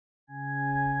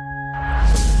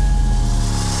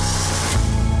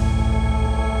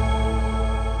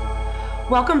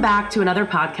Welcome back to another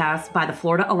podcast by the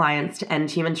Florida Alliance to End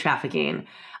Human Trafficking.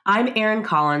 I'm Erin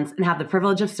Collins and have the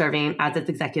privilege of serving as its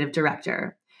executive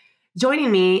director. Joining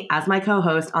me as my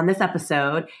co-host on this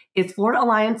episode is Florida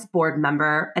Alliance board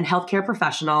member and healthcare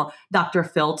professional, Dr.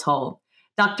 Phil Toal.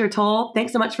 Dr. Toal,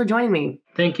 thanks so much for joining me.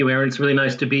 Thank you, Erin. It's really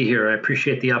nice to be here. I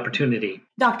appreciate the opportunity.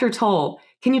 Dr. Toal,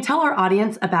 can you tell our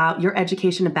audience about your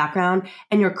education and background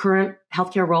and your current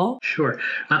healthcare role? Sure.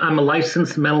 I'm a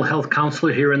licensed mental health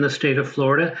counselor here in the state of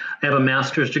Florida. I have a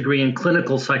master's degree in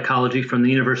clinical psychology from the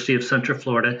University of Central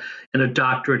Florida and a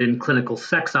doctorate in clinical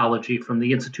sexology from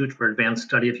the Institute for Advanced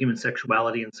Study of Human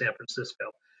Sexuality in San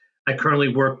Francisco. I currently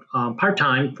work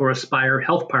part-time for Aspire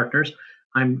Health Partners.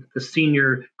 I'm the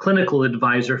senior clinical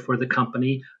advisor for the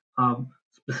company,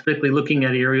 specifically looking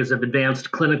at areas of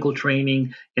advanced clinical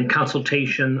training and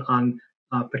consultation on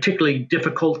particularly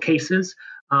difficult cases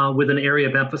with an area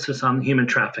of emphasis on human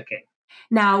trafficking.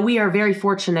 Now, we are very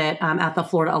fortunate at the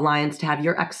Florida Alliance to have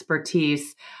your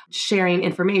expertise sharing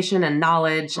information and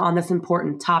knowledge on this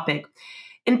important topic.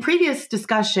 In previous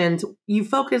discussions, you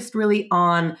focused really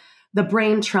on the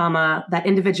brain trauma that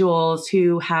individuals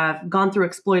who have gone through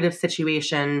exploitative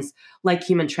situations like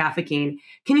human trafficking.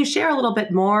 Can you share a little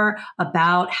bit more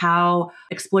about how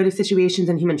exploitative situations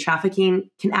and human trafficking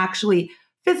can actually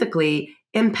physically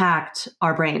impact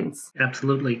our brains?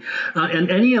 Absolutely.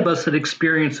 And any of us that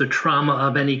experience a trauma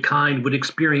of any kind would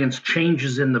experience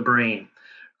changes in the brain.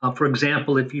 For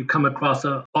example, if you come across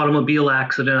an automobile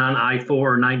accident on I-4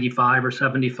 or 95 or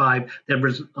 75 that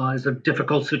is a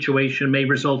difficult situation, may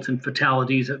result in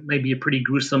fatalities, it may be a pretty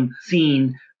gruesome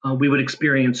scene, we would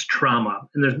experience trauma.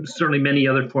 And there's certainly many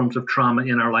other forms of trauma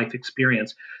in our life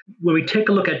experience. When we take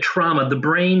a look at trauma, the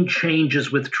brain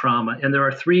changes with trauma, and there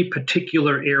are three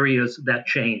particular areas that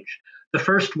change. The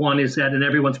first one is that, and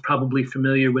everyone's probably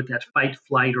familiar with that fight,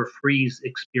 flight, or freeze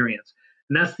experience.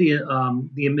 And that's the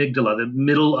amygdala, the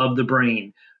middle of the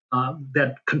brain,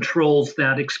 that controls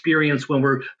that experience when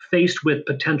we're faced with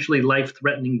potentially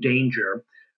life-threatening danger.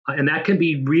 And that can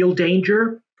be real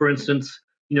danger. For instance,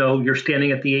 you're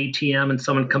standing at the ATM and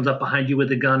someone comes up behind you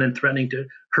with a gun and threatening to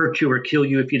hurt you or kill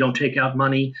you if you don't take out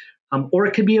money. Or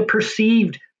it could be a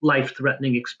perceived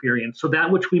life-threatening experience. So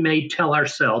that which we may tell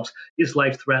ourselves is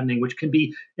life-threatening, which can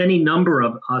be any number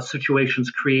of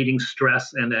situations creating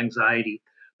stress and anxiety.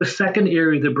 The second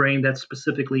area of the brain that's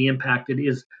specifically impacted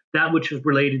is that which is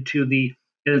related to and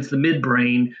it's the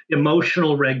midbrain,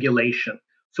 emotional regulation.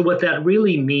 So what that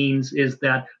really means is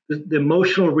that the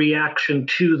emotional reaction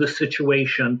to the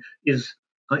situation is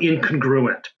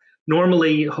incongruent.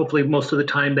 Normally, hopefully most of the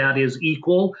time that is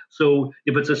equal. So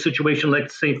if it's a situation like,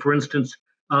 say, for instance,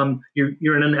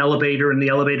 you're in an elevator and the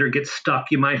elevator gets stuck,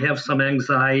 you might have some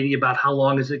anxiety about how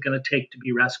long is it going to take to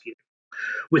be rescued.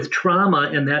 With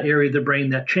trauma in that area of the brain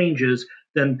that changes,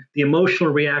 then the emotional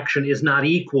reaction is not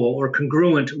equal or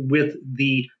congruent with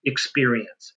the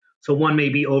experience. So one may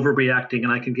be overreacting,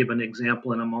 and I can give an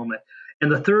example in a moment.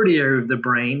 And the third area of the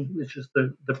brain, which is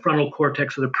the frontal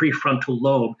cortex or the prefrontal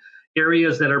lobe,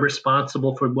 areas that are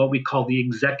responsible for what we call the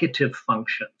executive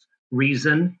functions: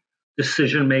 reason,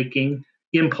 decision-making,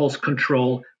 impulse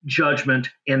control, judgment,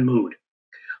 and mood.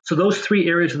 So those three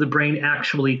areas of the brain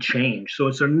actually change. So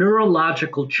it's a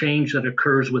neurological change that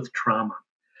occurs with trauma.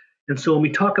 And so when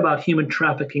we talk about human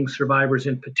trafficking survivors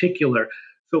in particular,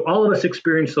 so all of us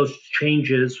experience those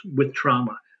changes with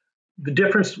trauma. The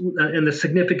difference and the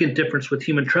significant difference with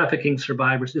human trafficking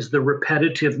survivors is the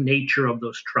repetitive nature of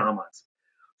those traumas.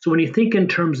 So when you think in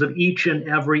terms of each and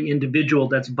every individual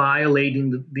that's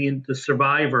violating the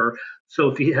survivor, so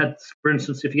if you had, for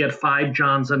instance, if you had 5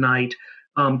 Johns a night,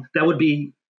 that would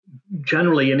be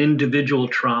generally an individual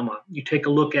trauma. You take a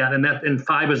look at, and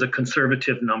 5 is a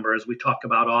conservative number, as we talk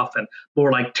about often, more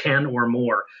like 10 or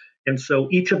more. And so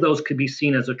each of those could be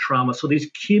seen as a trauma. So these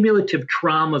cumulative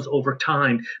traumas over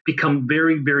time become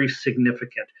very, very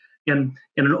significant, and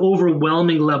an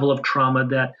overwhelming level of trauma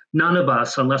that none of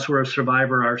us, unless we're a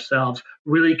survivor ourselves,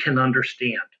 really can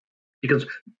understand. Because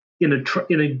in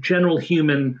a general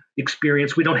human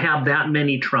experience, we don't have that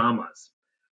many traumas.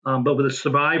 But with a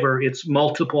survivor, it's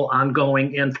multiple,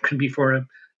 ongoing, and can be for,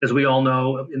 as we all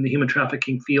know, in the human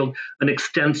trafficking field, an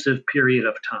extensive period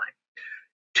of time.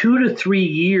 2 to 3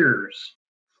 years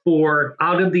for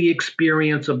out of the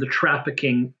experience of the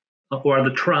trafficking or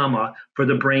the trauma for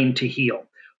the brain to heal.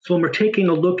 So when we're taking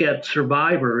a look at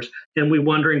survivors and we're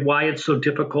wondering why it's so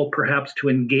difficult perhaps to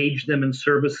engage them in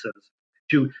services,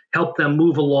 to help them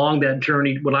move along that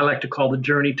journey, what I like to call the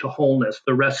journey to wholeness,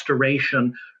 the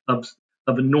restoration of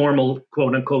a normal,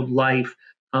 quote unquote, life,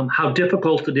 how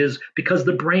difficult it is because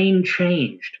the brain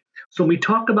changed. So when we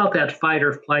talk about that fight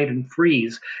or flight and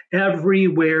freeze,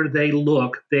 everywhere they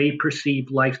look, they perceive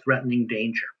life-threatening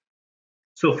danger.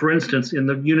 So, for instance, in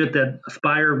the unit that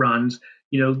Aspire runs,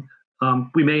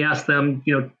 we may ask them,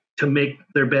 to make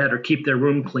their bed or keep their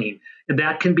room clean, and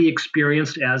that can be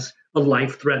experienced as a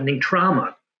life-threatening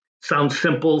trauma. Sounds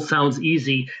simple, sounds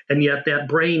easy, and yet that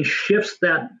brain shifts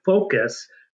that focus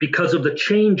because of the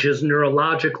changes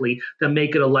neurologically that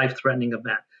make it a life-threatening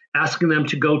event. Asking them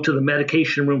to go to the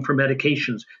medication room for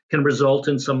medications can result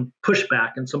in some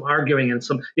pushback and some arguing and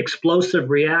some explosive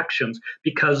reactions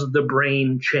because the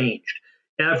brain changed.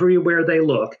 Everywhere they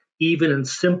look, even in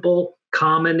simple,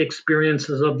 common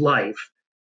experiences of life,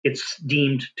 it's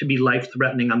deemed to be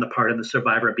life-threatening on the part of the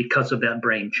survivor because of that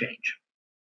brain change.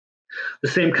 The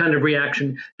same kind of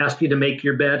reaction asks you to make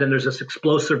your bed, and there's this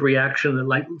explosive reaction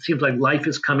that seems like life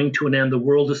is coming to an end, the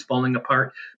world is falling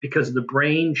apart because the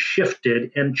brain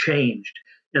shifted and changed,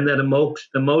 and that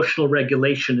emotional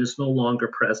regulation is no longer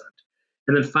present.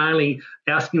 And then finally,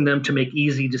 asking them to make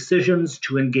easy decisions,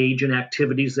 to engage in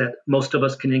activities that most of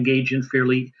us can engage in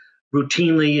fairly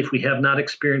routinely if we have not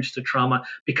experienced the trauma,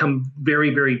 become very,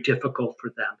 very difficult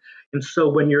for them. And so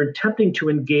when you're attempting to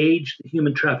engage the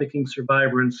human trafficking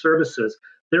survivor in services,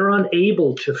 they're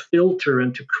unable to filter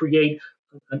and to create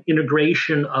an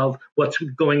integration of what's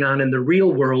going on in the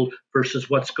real world versus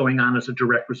what's going on as a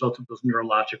direct result of those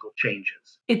neurological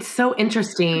changes. It's so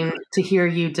interesting to hear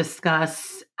you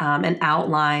discuss and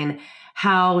outline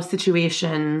how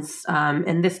situations,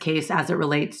 in this case, as it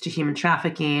relates to human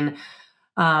trafficking,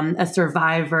 a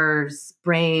survivor's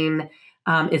brain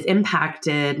is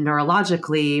impacted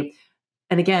neurologically.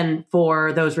 And again,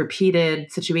 for those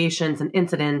repeated situations and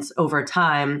incidents over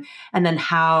time, and then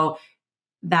how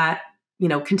that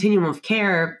continuum of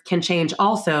care can change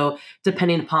also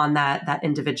depending upon that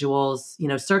individual's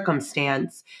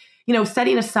circumstance.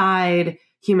 Setting aside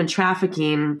human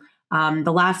trafficking,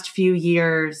 the last few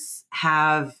years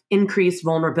have increased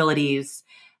vulnerabilities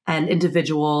and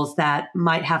individuals that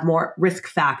might have more risk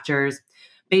factors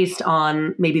based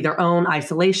on maybe their own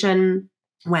isolation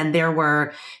when there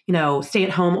were,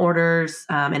 stay-at-home orders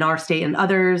in our state and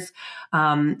others,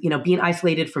 being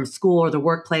isolated from school or the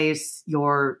workplace,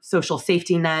 your social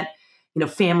safety net,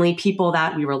 family, people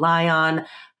that we rely on.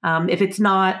 If it's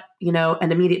not,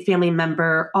 an immediate family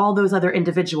member, all those other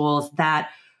individuals that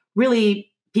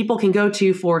really people can go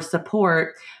to for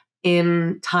support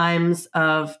in times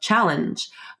of challenge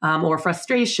or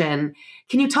frustration.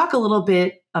 Can you talk a little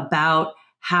bit about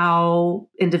how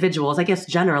individuals, I guess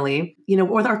generally,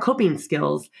 with our coping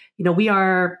skills, we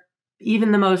are,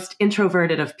 even the most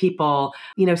introverted of people,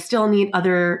 still need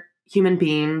other human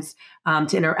beings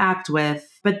to interact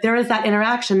with. But there is that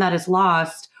interaction that is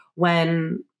lost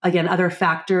when, again, other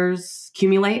factors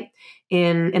accumulate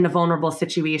in a vulnerable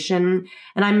situation.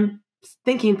 And I'm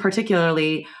thinking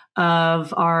particularly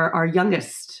of our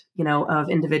youngest, of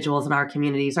individuals in our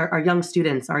communities, our young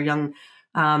students, our young,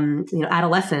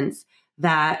 adolescents,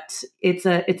 that it's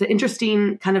an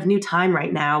interesting kind of new time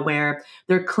right now where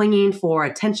they're clinging for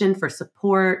attention, for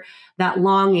support, that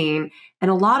longing. And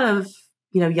a lot of,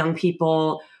 young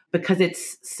people, because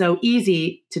it's so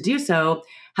easy to do so,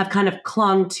 have kind of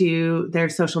clung to their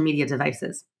social media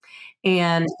devices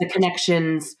and the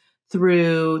connections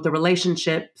through the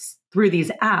relationships through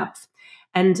these apps.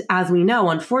 And as we know,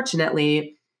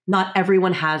 unfortunately, not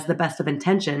everyone has the best of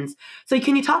intentions. So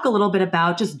can you talk a little bit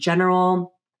about just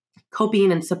general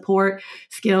coping and support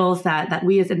skills that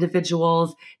we as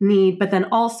individuals need, but then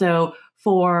also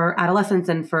for adolescents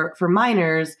and for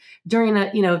minors during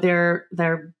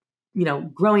their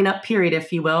growing up period,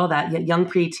 if you will, that young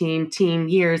preteen, teen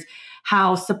years,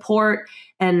 how support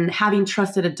and having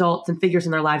trusted adults and figures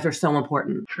in their lives are so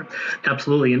important. Sure,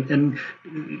 absolutely. And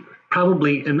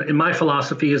probably in my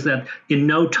philosophy is that in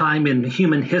no time in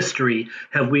human history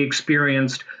have we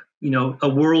experienced, a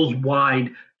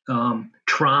worldwide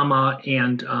trauma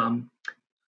and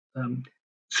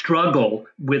struggle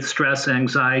with stress,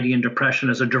 anxiety, and depression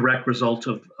as a direct result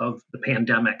of the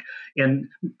pandemic. And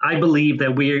I believe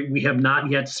that we have not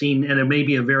yet seen, and it may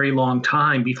be a very long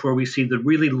time before we see the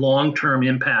really long-term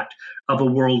impact of a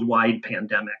worldwide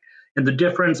pandemic. And the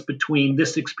difference between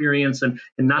this experience and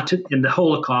not in the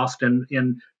Holocaust and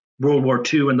in World War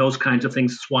II and those kinds of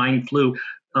things, swine flu,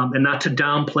 and not to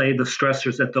downplay the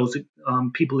stressors that those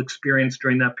people experienced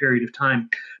during that period of time.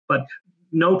 But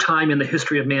no time in the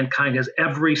history of mankind has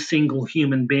every single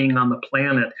human being on the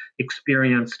planet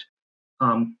experienced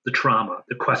the trauma,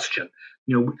 the question.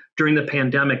 During the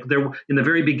pandemic, in the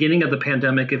very beginning of the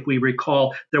pandemic, if we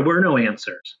recall, there were no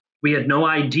answers. We had no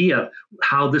idea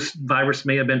how this virus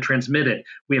may have been transmitted.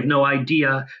 We have no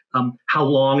idea how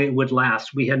long it would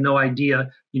last. We had no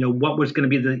idea, what was going to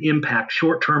be the impact,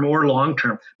 short-term or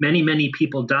long-term. Many, many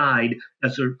people died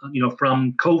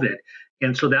from COVID.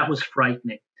 And so that was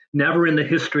frightening. Never in the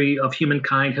history of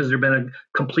humankind has there been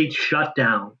a complete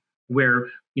shutdown where,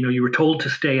 you were told to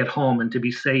stay at home and to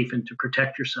be safe and to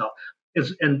protect yourself.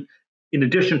 And in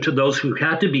addition to those who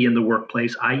had to be in the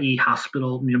workplace, i.e.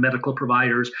 hospital, medical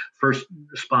providers, first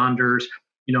responders,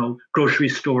 grocery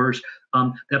stores,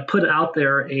 that put out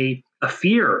there a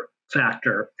fear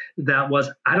factor that was,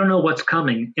 I don't know what's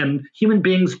coming. And human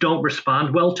beings don't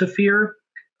respond well to fear.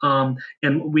 And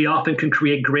we often can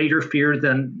create greater fear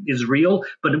than is real.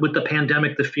 But with the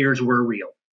pandemic, the fears were real.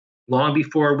 Long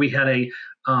before we had a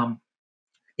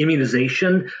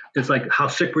immunization, it's like, how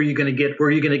sick were you going to get?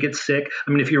 Were you going to get sick?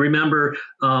 I mean, if you remember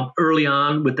early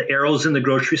on with the arrows in the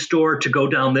grocery store to go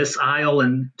down this aisle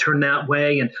and turn that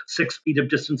way and 6 feet of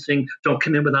distancing, don't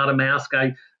come in without a mask.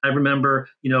 I remember,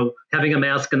 having a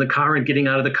mask in the car and getting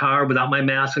out of the car without my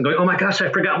mask and going, oh my gosh, I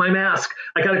forgot my mask.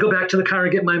 I got to go back to the car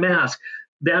and get my mask.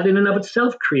 That in and of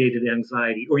itself created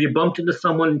anxiety. Or you bumped into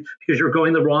someone because you're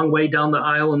going the wrong way down the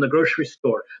aisle in the grocery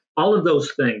store. All of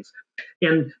those things.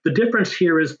 And the difference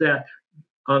here is that,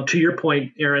 to your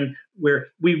point, Erin, where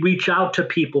we reach out to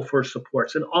people for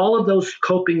supports and all of those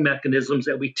coping mechanisms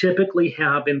that we typically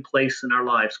have in place in our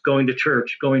lives, going to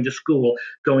church, going to school,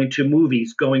 going to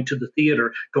movies, going to the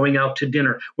theater, going out to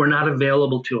dinner, were not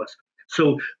available to us.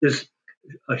 So there's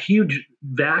a huge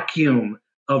vacuum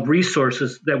of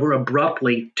resources that were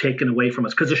abruptly taken away from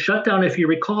us. Because the shutdown, if you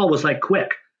recall, was like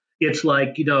quick. It's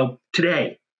like,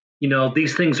 today,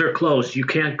 these things are closed. You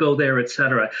can't go there, et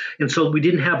cetera. And so we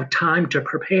didn't have time to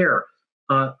prepare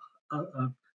a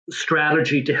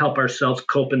strategy to help ourselves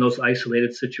cope in those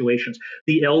isolated situations.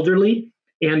 The elderly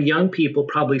and young people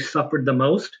probably suffered the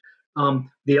most.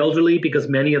 The elderly, because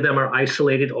many of them are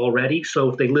isolated already. So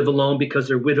if they live alone because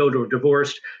they're widowed or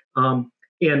divorced,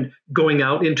 and going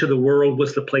out into the world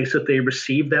was the place that they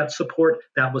received that support,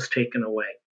 that was taken away.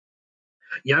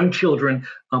 Young children,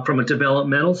 from a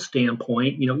developmental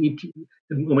standpoint,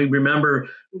 when we remember,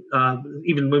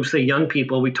 even when we say young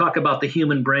people, we talk about the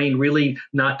human brain really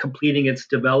not completing its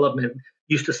development.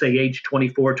 Used to say age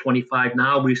 24, 25.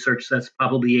 Now research says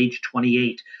probably age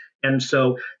 28. And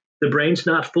so the brain's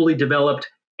not fully developed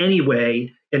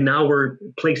anyway. And now we're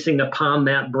placing upon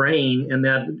that brain and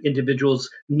that individual's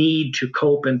need to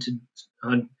cope and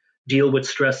to deal with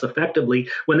stress effectively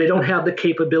when they don't have the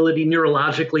capability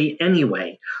neurologically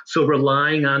anyway. So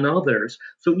relying on others.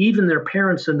 So even their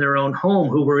parents in their own home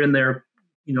who were in their,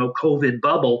 COVID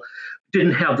bubble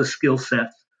didn't have the skill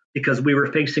sets because we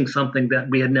were facing something that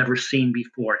we had never seen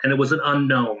before. And it was an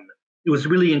unknown. It was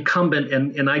really incumbent.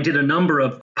 And I did a number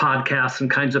of podcasts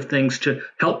and kinds of things to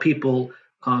help people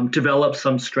develop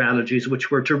some strategies,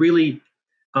 which were to really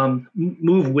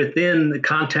move within the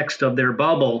context of their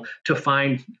bubble to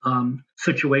find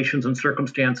situations and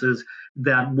circumstances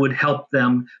that would help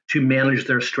them to manage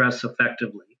their stress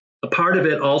effectively. A part of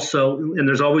it also, and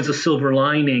there's always a silver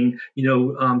lining,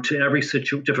 to every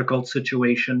difficult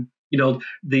situation,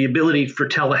 the ability for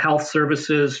telehealth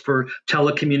services, for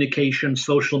telecommunication,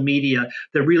 social media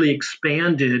that really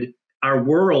expanded our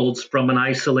worlds from an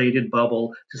isolated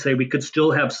bubble to say we could still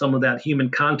have some of that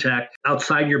human contact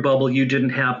outside your bubble. You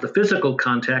didn't have the physical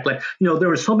contact. Like, there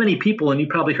were so many people, and you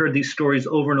probably heard these stories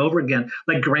over and over again,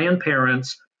 like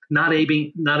grandparents not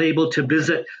able to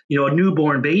visit, a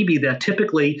newborn baby that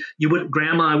typically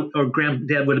grandma or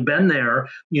granddad would have been there,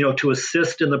 to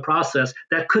assist in the process.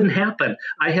 That couldn't happen.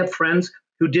 I have friends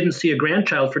who didn't see a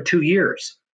grandchild for 2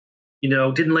 years.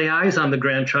 Didn't lay eyes on the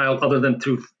grandchild other than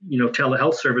through,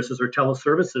 telehealth services or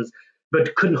teleservices,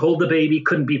 but couldn't hold the baby,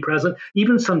 couldn't be present.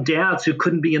 Even some dads who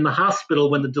couldn't be in the hospital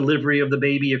when the delivery of the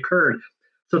baby occurred.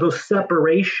 So those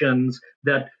separations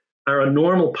that are a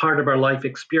normal part of our life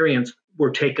experience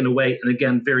were taken away, and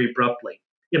again, very abruptly.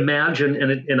 Imagine,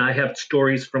 and I have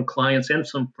stories from clients and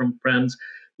some from friends,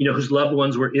 whose loved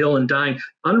ones were ill and dying,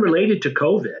 unrelated to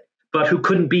COVID, but who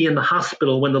couldn't be in the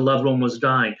hospital when the loved one was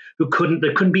dying, there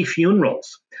couldn't be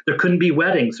funerals, there couldn't be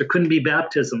weddings, there couldn't be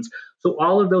baptisms. So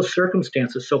all of those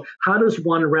circumstances. So how does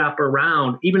one wrap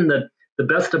around, even the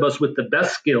best of us with the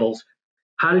best skills,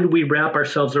 how did we wrap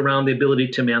ourselves around the ability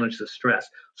to manage the stress?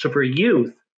 So for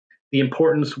youth, the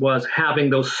importance was having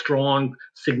those strong,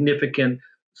 significant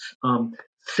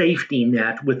safety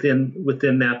net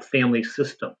within that family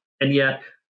system. And yet,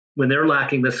 when they're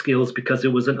lacking the skills because it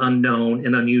was an unknown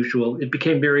and unusual, it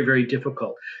became very, very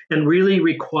difficult and really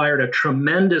required a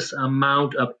tremendous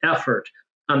amount of effort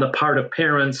on the part of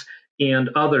parents and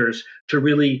others to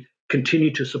really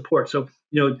continue to support. So,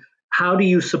 how do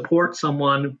you support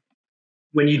someone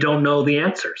when you don't know the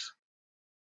answers?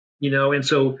 And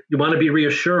so you want to be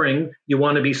reassuring, you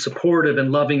want to be supportive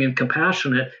and loving and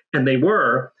compassionate, and they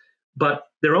were, but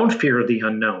their own fear of the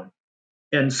unknown.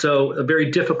 And so a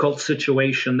very difficult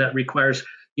situation that requires,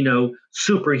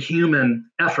 superhuman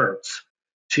efforts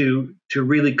to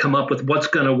really come up with what's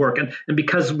going to work. And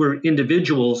because we're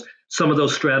individuals, some of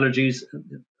those strategies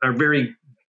are very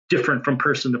different from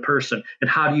person to person. And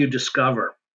how do you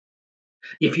discover?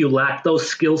 If you lack those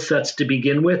skill sets to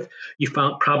begin with, you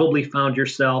probably found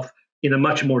yourself in a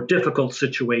much more difficult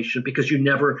situation because they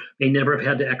never have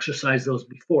had to exercise those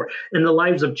before. In the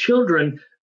lives of children,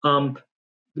 the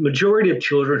majority of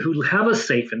children who have a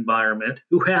safe environment,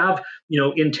 who have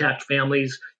intact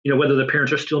families, whether the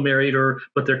parents are still married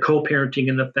but they're co-parenting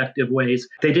in effective ways,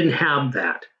 they didn't have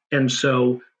that, and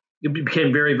so it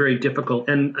became very, very difficult.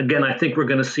 And again, I think we're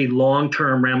going to see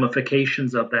long-term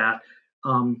ramifications of that.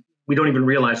 We don't even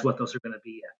realize what those are going to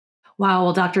be yet. Wow.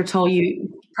 Well, Dr. Toal,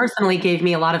 you personally gave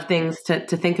me a lot of things to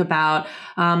think about.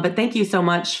 But thank you so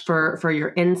much for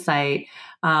your insight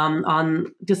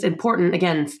on just important,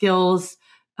 again, skills,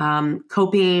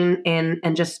 coping,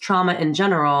 and just trauma in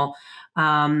general.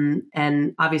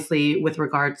 And obviously with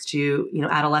regards to,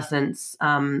 adolescence,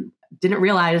 didn't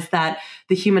realize that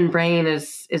the human brain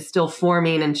is still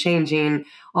forming and changing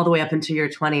all the way up into your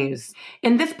 20s.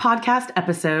 In this podcast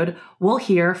episode, we'll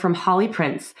hear from Holly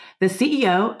Prince, the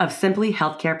CEO of Simply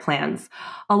Healthcare Plans,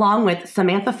 along with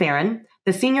Samantha Ferrin,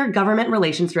 the Senior Government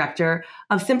Relations Director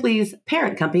of Simply's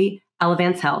parent company,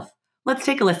 Elevance Health. Let's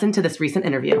take a listen to this recent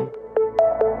interview.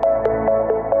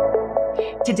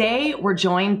 Today, we're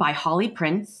joined by Holly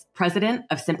Prince, President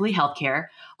of Simply Healthcare,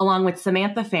 along with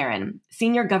Samantha Ferrin,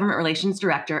 Senior Government Relations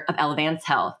Director of Elevance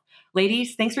Health.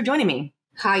 Ladies, thanks for joining me.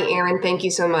 Hi, Erin. Thank you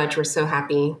so much. We're so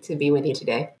happy to be with you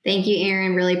today. Thank you,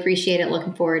 Erin. Really appreciate it.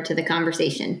 Looking forward to the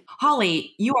conversation.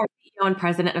 Holly, you are CEO and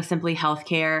President of Simply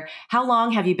Healthcare. How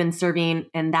long have you been serving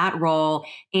in that role,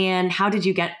 and how did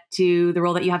you get to the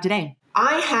role that you have today?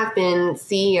 I have been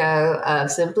CEO of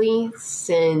Simply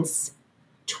since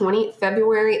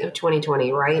February of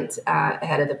 2020, right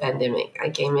ahead of the pandemic. I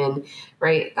came in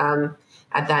right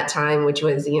at that time, which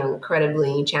was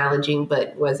incredibly challenging,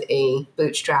 but was a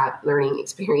bootstrap learning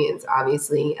experience,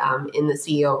 obviously, in the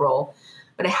CEO role.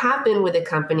 But I have been with the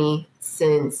company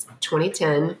since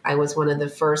 2010. I was one of the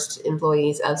first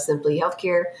employees of Simply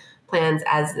Healthcare Plans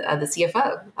as the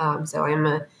CFO. So I'm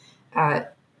an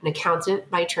accountant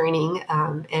by training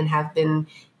and have been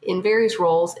in various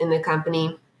roles in the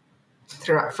company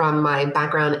from my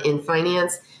background in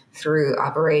finance through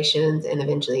operations and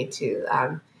eventually to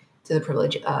the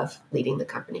privilege of leading the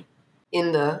company.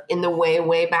 In the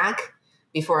way back,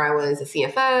 before I was a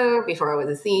CFO, before I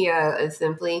was a CEO of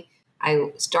Simply,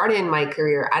 I started my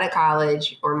career out of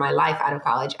college, or my life out of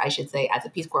college, I should say, as a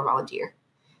Peace Corps volunteer.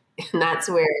 And that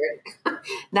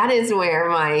is where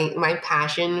my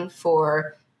passion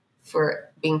for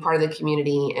being part of the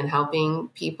community and helping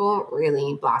people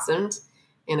really blossomed.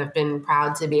 And I've been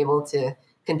proud to be able to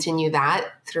continue that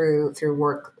through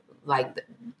work like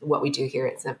what we do here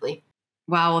at Simply.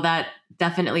 Wow, well, that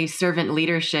definitely servant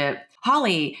leadership.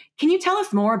 Holly, can you tell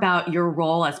us more about your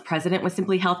role as president with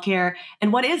Simply Healthcare,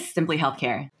 and what is Simply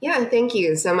Healthcare? Yeah, thank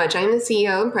you so much. I'm the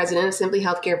CEO and president of Simply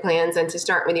Healthcare Plans. And to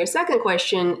start with your second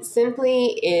question,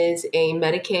 Simply is a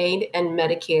Medicaid and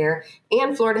Medicare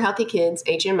and Florida Healthy Kids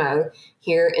HMO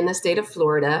here in the state of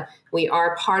Florida. We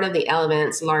are part of the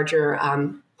Elevance larger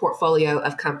portfolio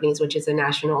of companies, which is a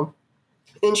national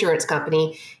insurance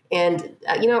company. And,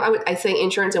 I say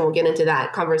insurance, and we'll get into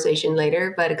that conversation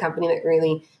later, but a company that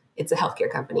really, it's a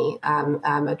healthcare company.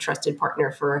 I'm a trusted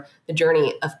partner for the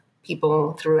journey of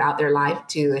people throughout their life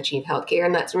to achieve healthcare.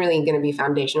 And that's really going to be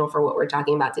foundational for what we're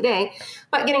talking about today.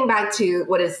 But getting back to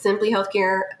what is Simply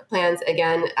Healthcare Plans,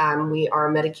 again, we are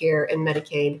Medicare and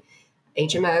Medicaid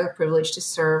HMO, privileged to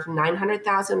serve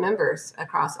 900,000 members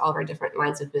across all of our different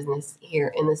lines of business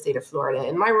here in the state of Florida.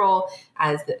 And my role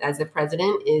as the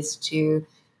president is to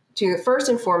first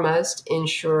and foremost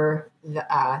ensure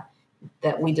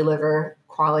that we deliver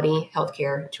quality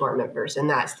healthcare to our members. And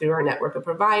that's through our network of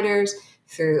providers,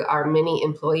 through our many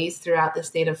employees throughout the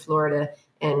state of Florida,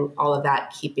 and all of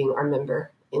that keeping our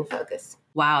member in focus.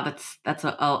 Wow, that's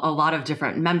a lot of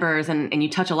different members, and you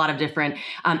touch a lot of different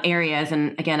areas.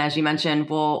 And again, as you mentioned,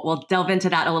 we'll delve into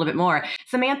that a little bit more.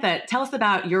 Samantha, tell us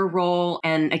about your role,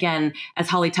 and again, as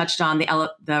Holly touched on,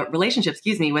 the relationship,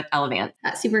 with Elevance.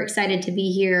 Super excited to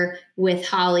be here with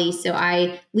Holly. So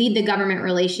I lead the government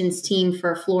relations team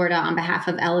for Florida on behalf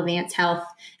of Elevance Health.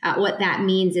 What that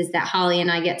means is that Holly and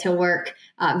I get to work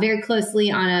very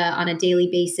closely on a daily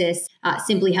basis.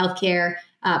 Simply Healthcare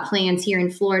plans here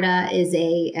in Florida is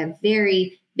a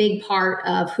very big part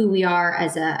of who we are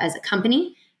as a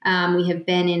company. We have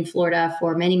been in Florida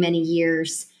for many, many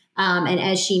years. And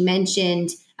as she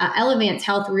mentioned, Elevance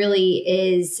Health really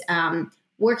is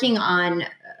working on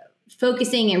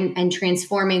focusing and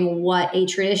transforming what a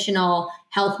traditional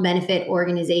health benefit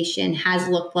organization has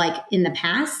looked like in the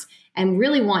past, and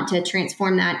really want to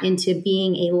transform that into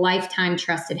being a lifetime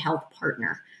trusted health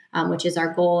partner, which is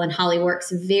our goal. And Holly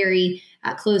works very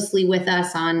closely with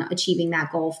us on achieving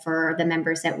that goal for the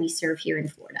members that we serve here in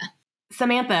Florida.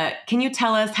 Samantha, can you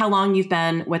tell us how long you've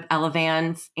been with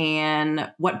Elevance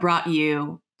and what brought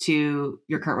you to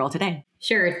your current role today?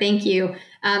 Sure. Thank you.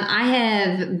 I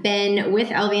have been with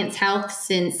Elevance Health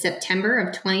since September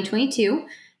of 2022.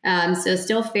 So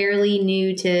still fairly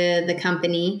new to the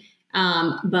company.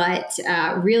 But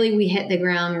really we hit the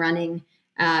ground running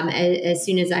as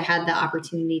soon as I had the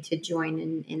opportunity to join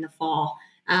in the fall.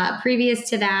 Previous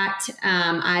to that,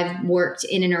 I've worked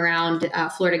in and around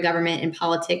Florida government and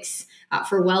politics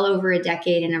for well over a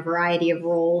decade in a variety of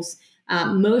roles,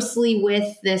 mostly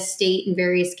with the state in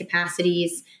various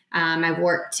capacities. I've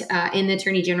worked in the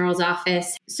Attorney General's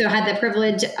office, so I had the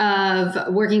privilege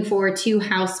of working for 2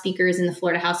 House speakers in the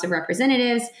Florida House of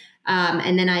Representatives.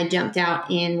 And then I jumped out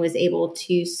and was able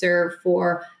to serve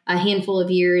for a handful of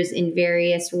years in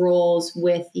various roles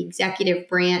with the executive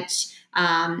branch,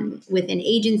 within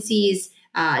agencies,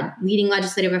 leading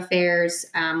legislative affairs,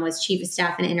 was chief of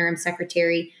staff and interim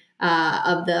secretary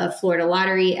of the Florida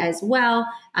Lottery as well.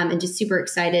 And just super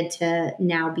excited to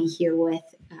now be here with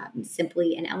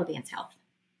Simply and Elevance Health.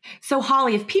 So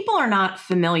Holly, if people are not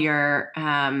familiar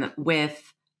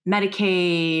with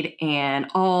Medicaid and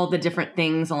all the different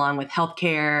things along with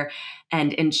healthcare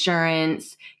and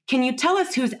insurance, can you tell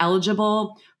us who's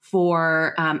eligible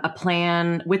for a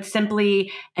plan with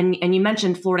Simply? And you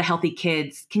mentioned Florida Healthy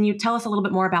Kids. Can you tell us a little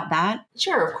bit more about that?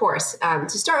 Sure, of course. To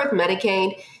start with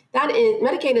Medicaid,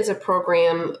 Medicaid is a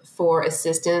program for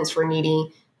assistance for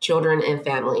needy children and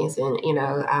families, and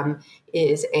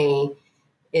is a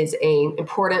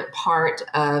important part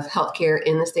of healthcare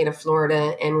in the state of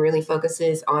Florida, and really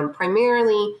focuses on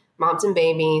primarily moms and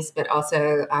babies, but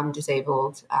also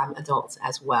disabled adults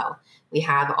as well. We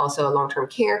have also a long-term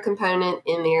care component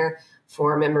in there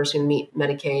for members who meet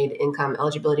Medicaid income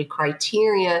eligibility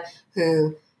criteria,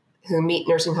 who meet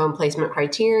nursing home placement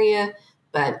criteria,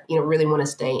 but really want to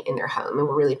stay in their home. And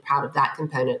we're really proud of that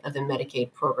component of the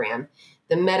Medicaid program.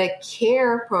 The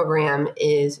Medicare program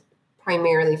is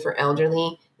primarily for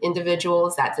elderly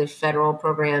individuals. That's a federal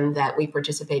program that we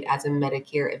participate as a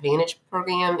Medicare Advantage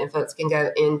program, and folks can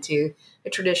go into a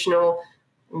traditional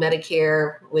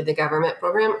Medicare with the government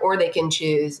program, or they can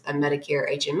choose a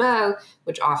Medicare HMO,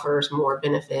 which offers more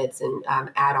benefits and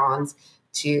add-ons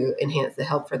to enhance the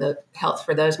health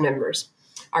for those members.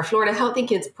 Our Florida Healthy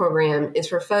Kids program is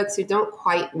for folks who don't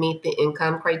quite meet the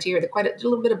income criteria. They're quite a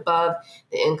little bit above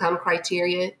the income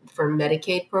criteria for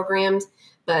Medicaid programs,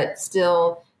 but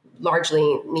still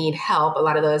largely need help. A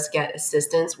lot of those get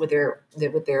assistance with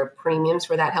their premiums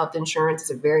for that health insurance.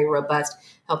 It's a very robust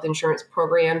health insurance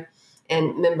program,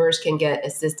 and members can get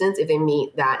assistance if they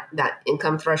meet that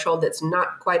income threshold that's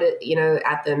not quite at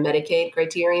the Medicaid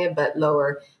criteria, but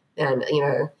lower than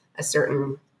a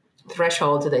certain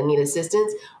threshold, so they need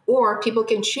assistance. Or people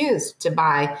can choose to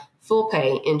buy full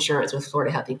pay insurance with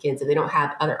Florida Healthy Kids if they don't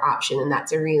have other option, and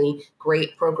that's a really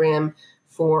great program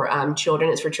for children.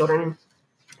 It's for children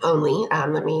only.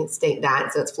 Let me state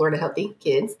that. So it's Florida Healthy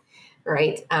Kids,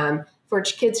 right? For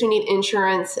kids who need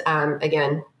insurance,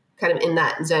 again, kind of in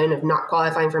that zone of not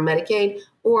qualifying for Medicaid,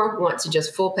 or want to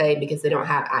just full pay because they don't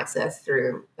have access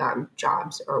through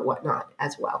jobs or whatnot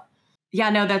as well. Yeah,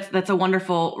 no, that's a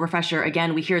wonderful refresher.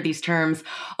 Again, we hear these terms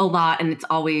a lot, and it's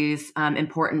always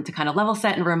important to kind of level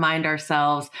set and remind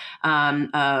ourselves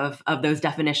of those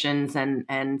definitions,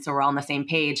 and so we're all on the same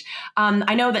page.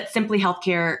 I know that Simply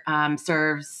Healthcare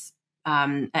serves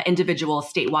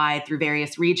individuals statewide through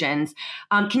various regions.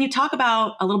 Can you talk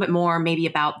about a little bit more, maybe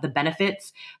about the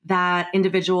benefits that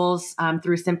individuals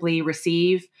through Simply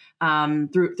receive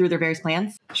through their various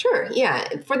plans? Sure. Yeah.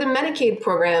 For the Medicaid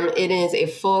program, it is a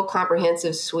full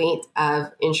comprehensive suite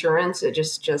of insurance,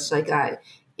 just like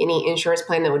any insurance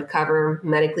plan that would cover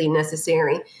medically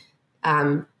necessary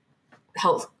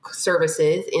health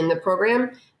services in the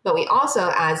program. But we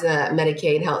also, as a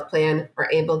Medicaid health plan, are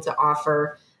able to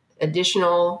offer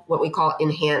additional, what we call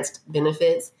enhanced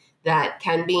benefits that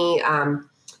can be,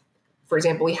 for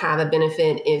example, we have a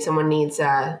benefit if someone needs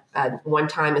a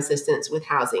one-time assistance with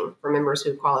housing for members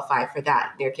who qualify for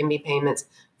that. There can be payments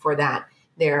for that.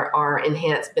 There are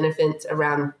enhanced benefits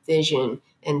around vision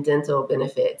and dental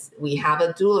benefits. We have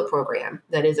a doula program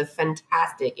that is a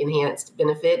fantastic enhanced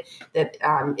benefit that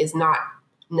is not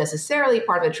necessarily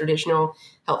part of a traditional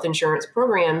health insurance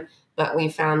program, but we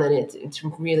found that it's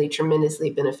really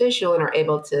tremendously beneficial and are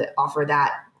able to offer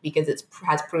that because it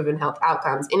has proven health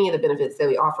outcomes. Any of the benefits that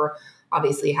we offer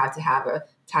obviously have to have a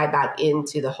tie back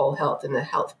into the whole health and the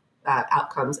health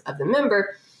outcomes of the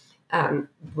member.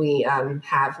 We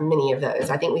have many of those.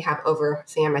 I think we have over,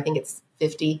 Sam, I think it's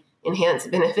 50 enhanced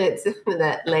benefits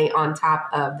that lay on top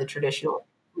of the traditional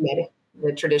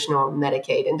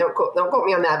Medicaid. And don't quote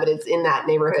me on that, but it's in that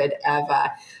neighborhood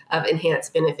of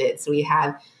enhanced benefits. We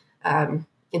have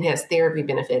enhanced therapy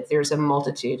benefits. There's a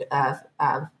multitude of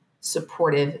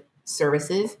supportive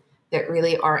services that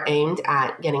really are aimed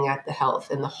at getting at the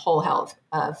health and the whole health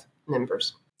of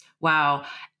members. Wow.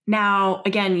 Now,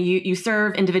 again, you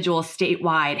serve individuals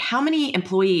statewide. How many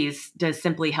employees does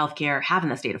Simply Healthcare have in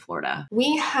the state of Florida?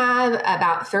 We have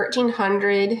about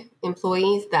 1,300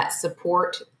 employees that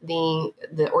support the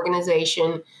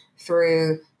organization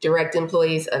through direct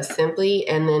employees of Simply,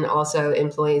 and then also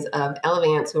employees of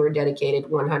Elevance who are dedicated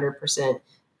 100%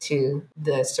 to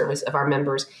the service of our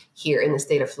members here in the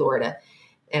state of Florida.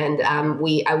 And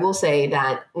I will say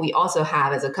that we also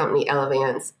have, as a company,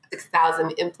 Elevance,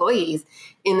 6,000 employees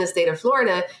in the state of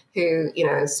Florida who,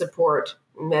 support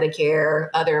Medicare,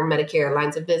 other Medicare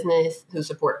lines of business, who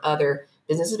support other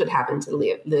businesses but happen to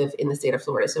live in the state of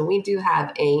Florida. So we do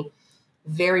have a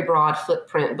very broad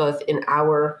footprint, both in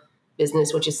our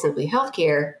business, which is Simply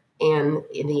Healthcare, and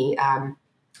in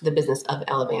the business of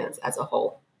Elevance as a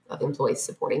whole, of employees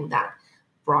supporting that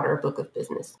broader book of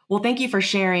business. Well, thank you for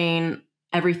sharing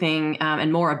everything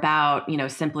and more about,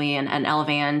 Simply and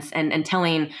Elevance and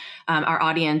telling our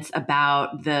audience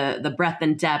about the breadth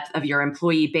and depth of your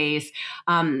employee base.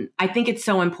 I think it's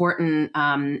so important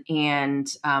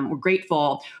and we're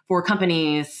grateful for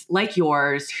companies like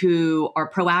yours who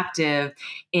are proactive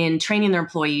in training their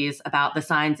employees about the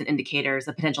signs and indicators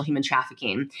of potential human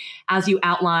trafficking. As you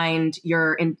outlined,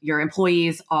 your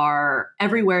employees are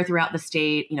everywhere throughout the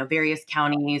state, various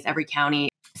counties, every county.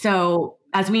 So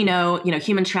as we know,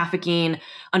 human trafficking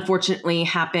unfortunately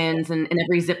happens in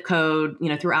every zip code,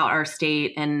 throughout our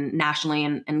state and nationally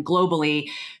and globally.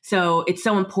 So it's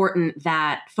so important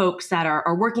that folks that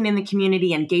are working in the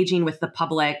community, engaging with the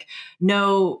public,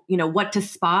 know, what to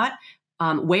spot,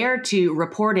 where to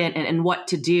report it, and what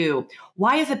to do.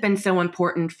 Why has it been so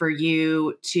important for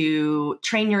you to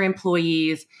train your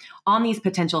employees on these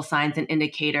potential signs and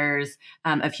indicators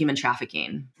of human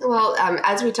trafficking? Well,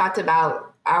 as we talked about,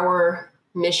 our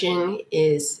mission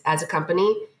is, as a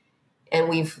company, and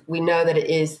we know that it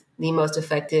is the most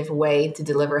effective way to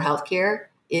deliver healthcare,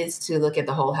 is to look at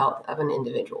the whole health of an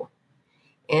individual.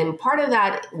 And part of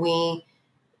that, we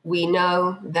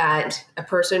know that a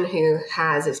person who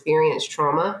has experienced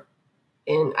trauma,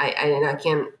 and I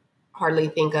can't hardly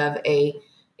think of a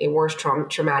worse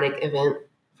traumatic event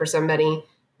for somebody,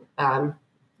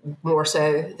 more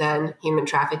so than human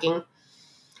trafficking.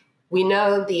 We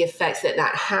know the effects that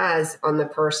has on the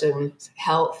person's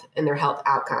health and their health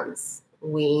outcomes.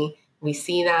 We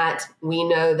see that. We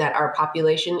know that our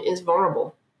population is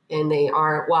vulnerable, and they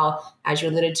are, well, as you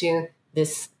alluded to,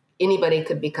 anybody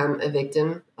could become a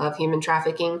victim of human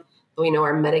trafficking. But we know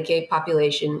our Medicaid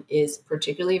population is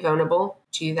particularly vulnerable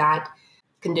to that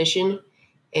condition.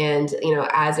 And,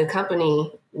 as a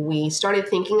company, we started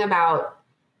thinking about,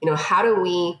 how do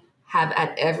we have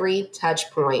at every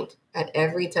touch point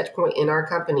in our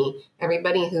company,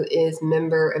 everybody who is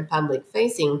member and public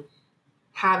facing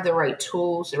have the right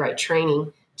tools, the right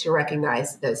training to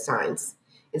recognize those signs.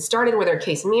 It started with our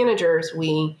case managers.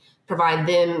 We provide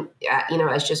them,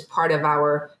 as just part of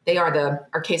our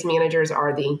case managers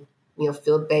are the,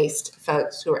 field-based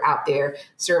folks who are out there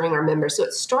serving our members. So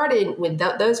it started with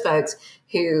those folks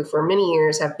who for many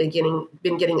years have been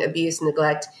getting abuse,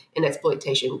 neglect, and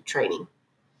exploitation training.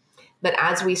 But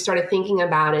as we started thinking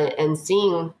about it and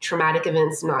seeing traumatic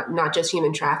events, not just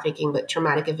human trafficking, but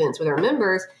traumatic events with our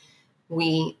members,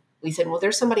 we said, well,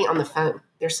 there's somebody on the phone.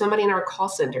 There's somebody in our call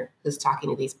center who's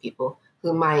talking to these people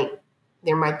there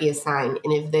might be a sign.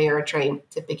 And if they are trained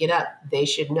to pick it up, they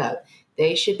should know.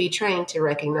 They should be trained to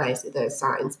recognize those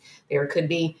signs. There could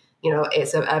be,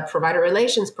 it's a provider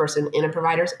relations person in a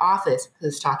provider's office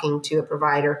who's talking to a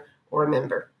provider or a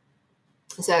member.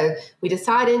 So we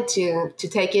decided to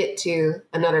take it to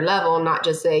another level, not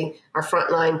just say our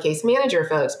frontline case manager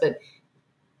folks, but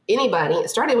anybody. It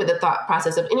started with the thought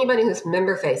process of anybody who's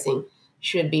member facing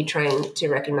should be trained to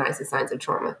recognize the signs of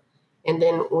trauma. And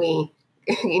then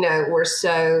we're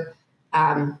so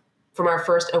from our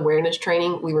first awareness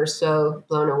training, we were so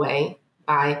blown away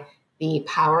by the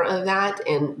power of that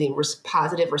and the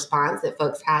positive response that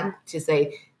folks had to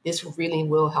say, this really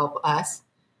will help us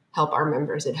help our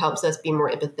members. It helps us be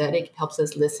more empathetic. It helps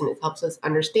us listen. It helps us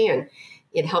understand.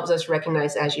 It helps us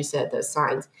recognize, as you said, those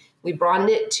signs. We broadened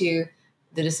it to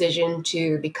the decision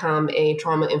to become a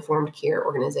trauma-informed care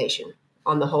organization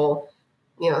on the whole,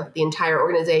 the entire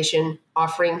organization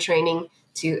offering training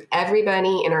to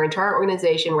everybody in our entire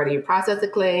organization, whether you process a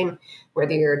claim,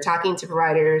 whether you're talking to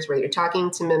providers, whether you're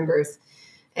talking to members.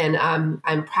 And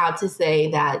I'm proud to say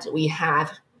that we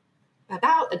have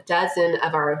about a dozen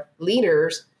of our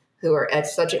leaders who are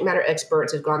subject matter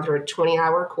experts have gone through a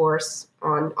 20-hour course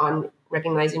on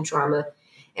recognizing trauma.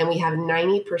 And we have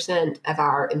 90% of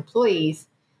our employees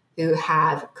who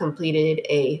have completed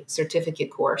a certificate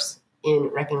course in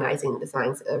recognizing the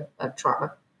signs of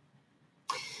trauma.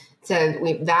 So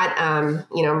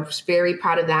I'm very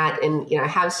proud of that. And, I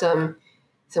have some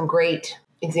great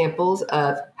examples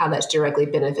of how that's directly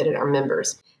benefited our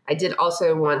members. I did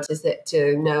also want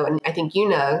to know, and I think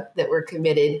that we're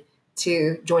committed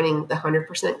to joining the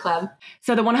 100% Club.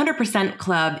 So the 100%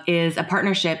 Club is a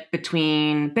partnership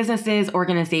between businesses,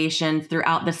 organizations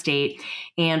throughout the state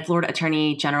and Florida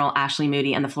Attorney General Ashley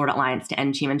Moody and the Florida Alliance to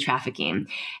End Human Trafficking,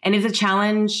 and is a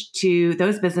challenge to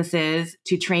those businesses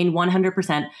to train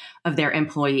 100% of their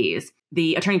employees.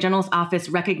 The Attorney General's office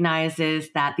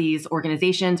recognizes that these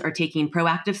organizations are taking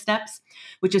proactive steps,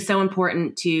 which is so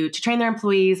important to train their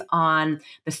employees on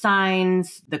the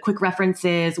signs, the quick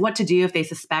references, what to do if they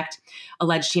suspect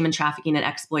alleged human trafficking and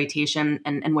exploitation,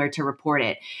 and where to report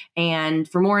it. And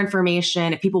for more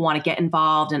information, if people want to get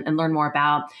involved and learn more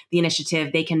about the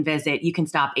initiative, they can visit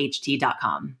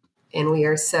youcanstopht.com. And we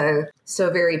are so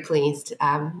very pleased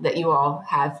that you all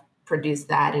have produced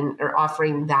that and are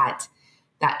offering that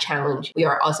challenge. We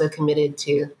are also committed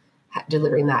to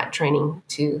delivering that training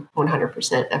to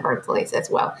 100% of our employees as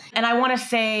well. And I want to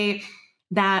say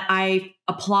that I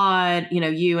applaud,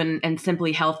 you and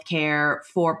Simply Healthcare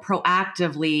for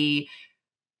proactively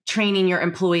training your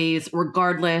employees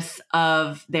regardless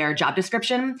of their job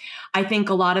description. I think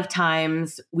a lot of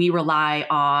times we rely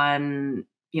on,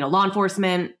 law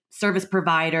enforcement, service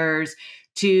providers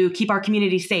to keep our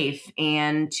community safe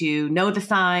and to know the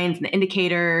signs and the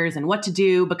indicators and what to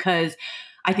do, because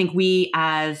I think we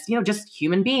as, just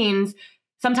human beings,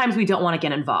 sometimes we don't want to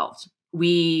get involved.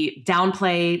 We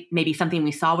downplay maybe something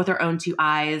we saw with our own two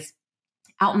eyes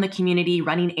out in the community,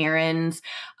 running errands.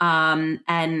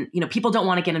 And people don't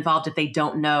want to get involved if they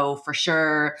don't know for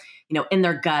sure, in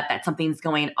their gut that something's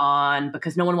going on,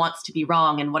 because no one wants to be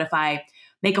wrong. And what if I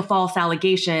make a false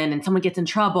allegation and someone gets in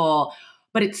trouble?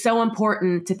 But it's so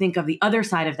important to think of the other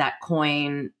side of that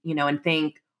coin, and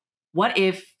think, what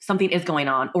if something is going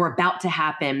on or about to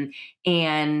happen?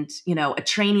 And, a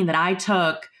training that I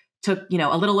took, a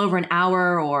little over an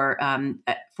hour, or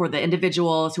for the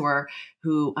individuals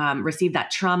who received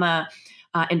that trauma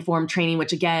informed training,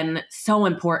 which again, so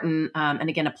important. And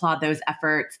again, applaud those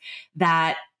efforts,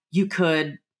 that you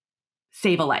could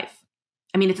save a life.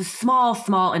 I mean, it's a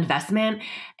small investment.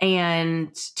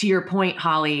 And to your point,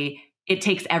 Holly, it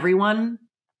takes everyone.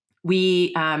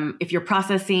 If you're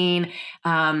processing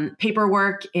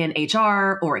paperwork in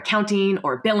HR or accounting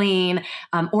or billing,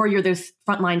 or you're those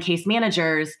frontline case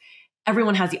managers,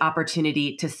 everyone has the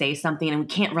opportunity to say something, and we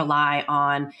can't rely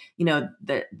on,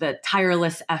 the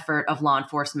tireless effort of law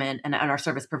enforcement and our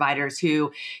service providers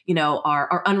who,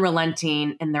 are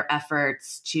unrelenting in their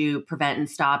efforts to prevent and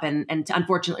stop and to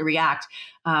unfortunately react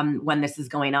when this is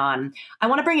going on. I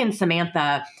want to bring in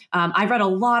Samantha. I've read a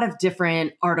lot of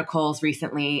different articles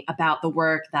recently about the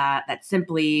work that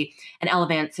Simply and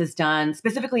Elevance has done,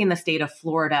 specifically in the state of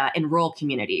Florida in rural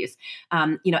communities.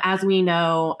 As we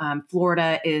know,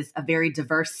 Florida is a very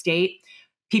diverse state.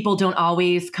 People don't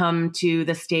always come to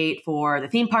the state for the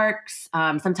theme parks.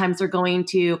 Sometimes they're going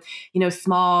to,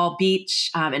 small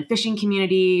beach and fishing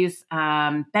communities,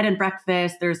 bed and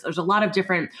breakfast. There's a lot of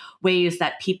different ways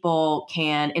that people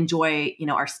can enjoy,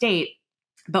 our state.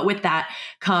 But with that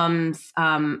comes,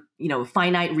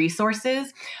 finite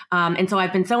resources. And so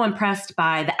I've been so impressed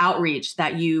by the outreach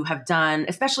that you have done,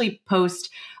 especially post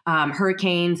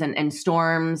hurricanes and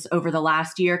storms over the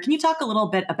last year. Can you talk a little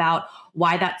bit about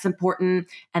why that's important?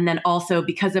 And then also,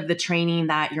 because of the training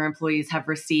that your employees have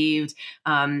received,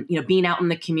 being out in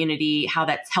the community, how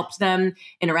that's helped them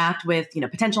interact with,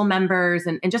 potential members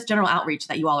and just general outreach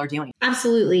that you all are doing.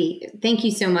 Absolutely. Thank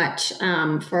you so much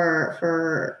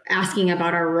for asking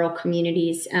about our rural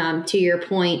communities. To your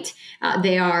point, point.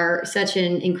 They are such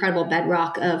an incredible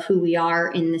bedrock of who we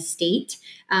are in the state.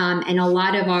 And a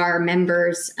lot of our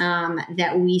members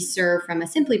that we serve from a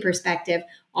Simply perspective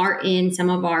are in some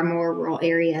of our more rural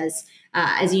areas.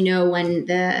 As you know, when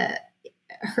the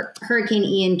Hurricane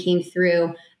Ian came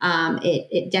through,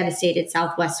 it devastated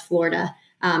Southwest Florida.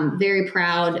 Very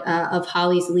proud of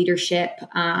Holly's leadership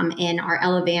and our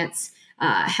Elevance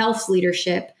Health's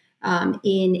leadership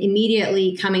in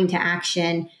immediately coming to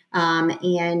action,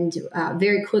 and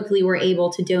very quickly were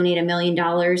able to donate $1 million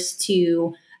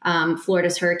to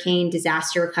Florida's Hurricane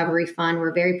Disaster Recovery Fund.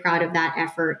 We're very proud of that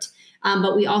effort.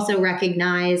 But we also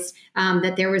recognized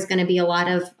that there was going to be a lot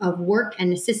of work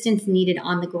and assistance needed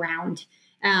on the ground.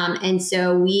 And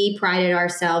so we prided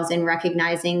ourselves in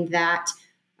recognizing that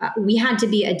we had to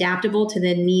be adaptable to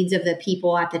the needs of the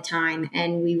people at the time.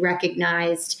 And we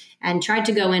recognized and tried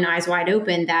to go in eyes wide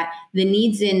open that the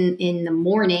needs in the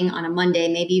morning on a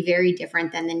Monday may be very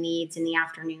different than the needs in the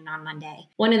afternoon on Monday.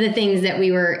 One of the things that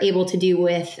we were able to do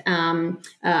with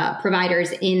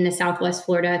providers in the Southwest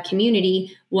Florida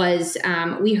community was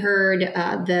we heard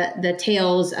the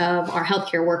tales of our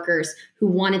healthcare workers who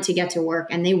wanted to get to work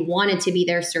and they wanted to be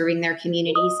there serving their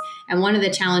communities. And one of the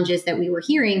challenges that we were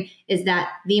hearing is that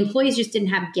the employees just didn't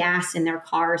have gas in their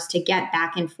cars to get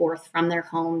back and forth from their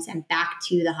homes and back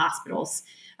to the hospitals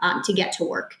to get to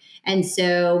work. And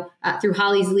so through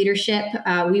Holly's leadership,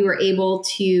 we were able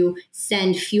to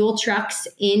send fuel trucks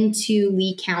into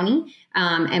Lee County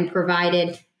and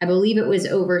provided, I believe it was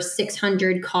over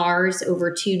 600 cars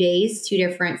over 2 days, 2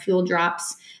 different fuel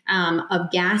drops of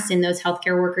gas in those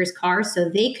healthcare workers' cars, so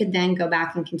they could then go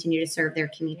back and continue to serve their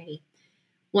community.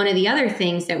 One of the other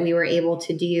things that we were able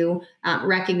to do,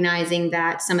 recognizing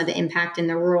that some of the impact in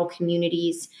the rural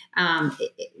communities,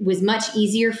 it was much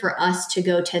easier for us to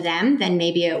go to them than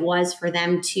maybe it was for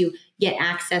them to get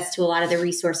access to a lot of the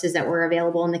resources that were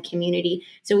available in the community.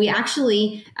 So we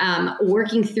actually,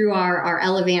 working through our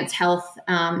Elevance Health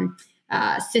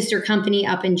sister company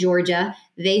up in Georgia,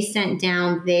 they sent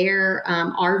down their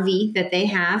RV that they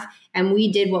have, and we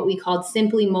did what we called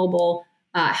Simply Mobile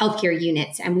healthcare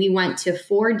units. And we went to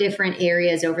 4 different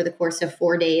areas over the course of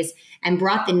 4 days and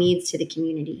brought the needs to the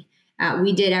community.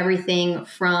 We did everything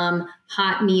from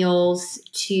hot meals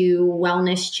to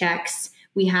wellness checks.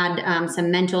 We had some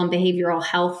mental and behavioral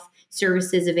health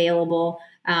services available,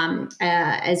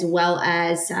 as well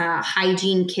as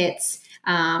hygiene kits,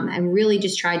 and really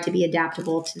just tried to be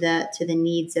adaptable to the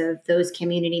needs of those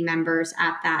community members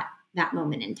at that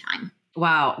moment in time.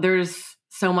 Wow, there's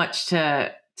so much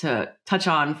to touch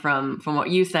on from what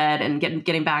you said, and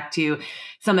getting back to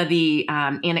some of the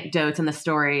anecdotes and the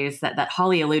stories that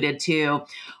Holly alluded to.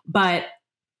 But,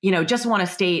 just want to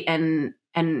state, and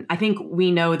I think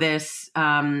we know this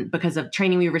because of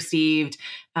training we received,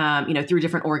 through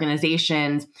different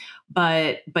organizations,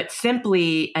 but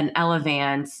Simply and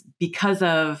Elevance, because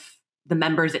of the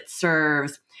members it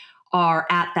serves, are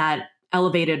at that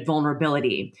elevated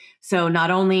vulnerability. So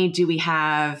not only do we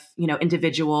have,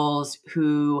 individuals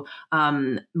who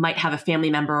might have a family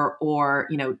member or,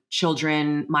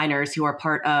 children, minors who are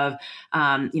part of,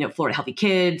 Florida Healthy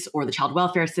Kids or the child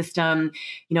welfare system.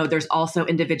 There's also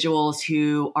individuals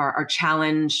who are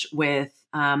challenged with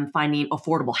finding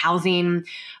affordable housing,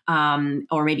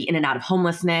 or maybe in and out of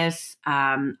homelessness.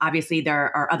 Obviously,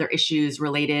 there are other issues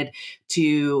related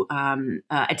to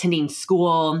attending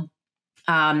school.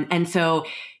 And so,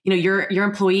 your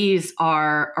employees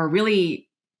are really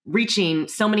reaching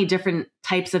so many different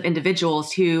types of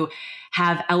individuals who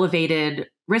have elevated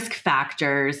risk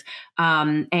factors.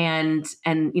 And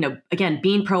again,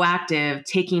 being proactive,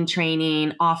 taking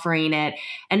training, offering it,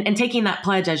 and taking that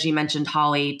pledge, as you mentioned,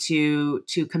 Holly, to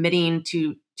committing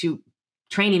to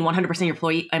training 100% of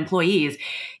your employees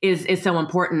is so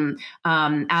important.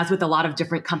 As with a lot of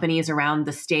different companies around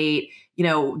the state,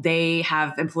 they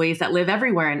have employees that live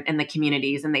everywhere in the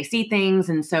communities, and they see things.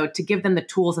 And so to give them the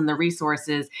tools and the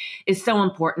resources is so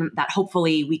important, that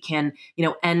hopefully we can,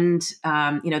 end,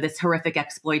 this horrific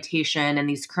exploitation and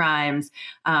these crimes,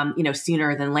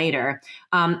 sooner than later.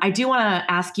 I do want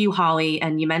to ask you, Holly,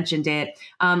 and you mentioned it,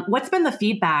 what's been the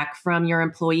feedback from your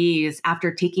employees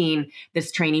after taking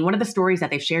this training? What are the stories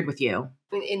that they've shared with you?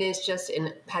 It is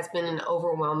has been an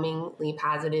overwhelmingly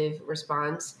positive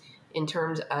response in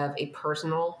terms of a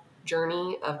personal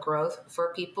journey of growth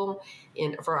for people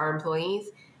for our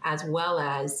employees, as well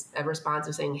as a response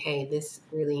of saying, hey, this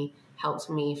really helps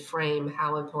me frame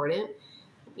how important,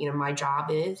 my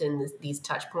job is, and these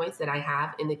touch points that I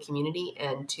have in the community,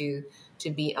 and to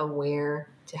be aware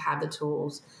to have the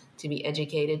tools, to be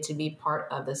educated, to be part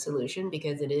of the solution,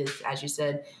 because it is, as you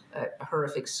said, a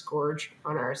horrific scourge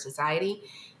on our society.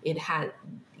 It had,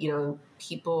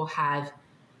 people have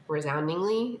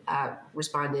resoundingly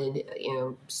responded,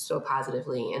 so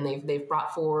positively, and they've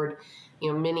brought forward,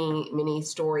 many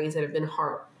stories that have been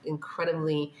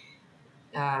incredibly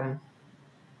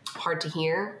hard to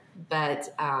hear,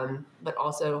 but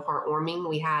also heartwarming.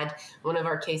 We had one of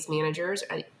our case managers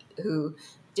who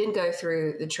did go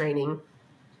through the training,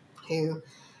 who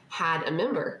had a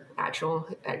member, an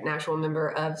actual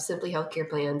member of Simply Healthcare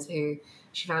Plans, who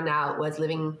she found out was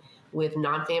living with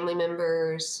non-family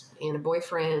members and a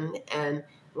boyfriend. And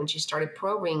when she started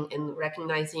probing and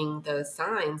recognizing those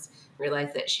signs,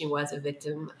 realized that she was a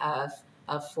victim of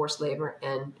forced labor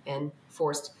and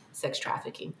forced sex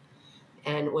trafficking,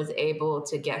 and was able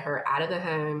to get her out of the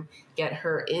home, get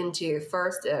her into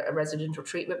first a residential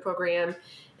treatment program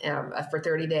for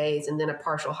 30 days, and then a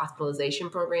partial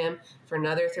hospitalization program for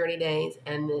another 30 days.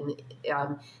 And then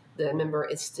the member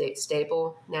is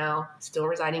stable now, still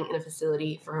residing in a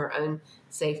facility for her own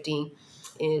safety,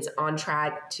 is on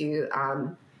track to,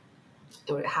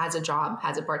 has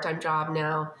a part-time job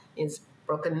now, is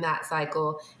broken that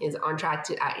cycle, is on track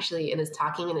to actually, and is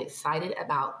talking and excited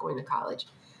about going to college.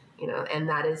 And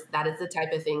that is the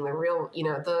type of thing, the real,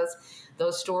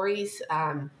 those stories,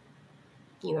 are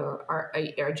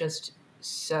just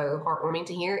so heartwarming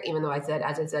to hear, even though as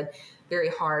I said, very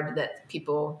hard that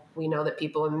we know that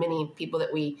people, and many people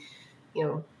that we,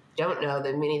 don't know,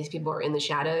 that many of these people are in the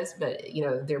shadows, but,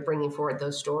 they're bringing forward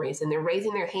those stories, and they're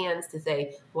raising their hands to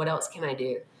say, what else can I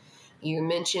do? You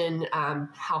mentioned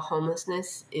how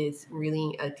homelessness is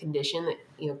really a condition that,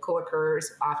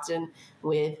 co-occurs often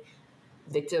with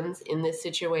victims in this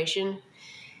situation.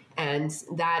 And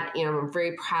that, I'm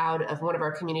very proud of one of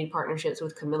our community partnerships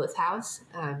with Camilla's House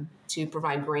to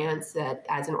provide grants that,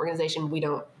 as an organization, we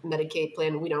don't Medicaid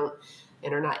plan, we don't,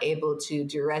 and are not able to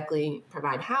directly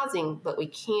provide housing, but we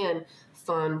can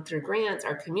fund through grants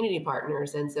our community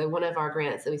partners. And so one of our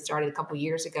grants that we started a couple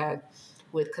years ago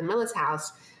with Camilla's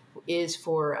House is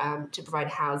for to provide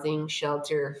housing,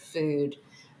 shelter, food,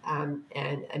 and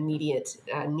immediate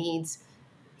needs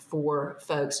for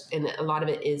folks. And a lot of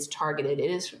it is targeted. It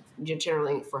is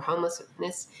generally for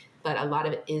homelessness, but a lot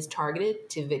of it is targeted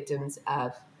to victims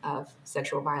of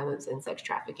sexual violence and sex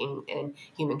trafficking and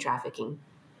human trafficking.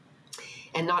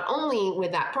 And not only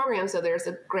with that program, so there's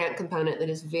a grant component that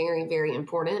is very, very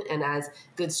important. And as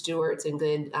good stewards and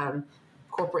good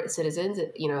corporate citizens,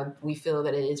 we feel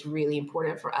that it is really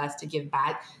important for us to give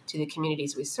back to the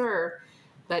communities we serve.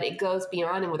 But it goes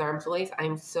beyond, and with our employees,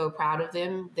 I'm so proud of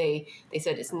them. They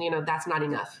said, that's not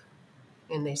enough.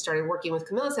 And they started working with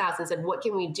Camilla's House and said, what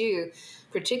can we do,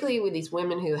 particularly with these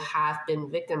women who have been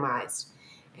victimized?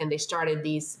 And they started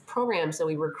these programs. So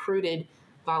we recruited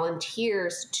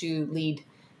volunteers to lead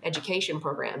education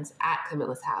programs at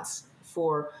Camilla's House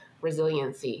for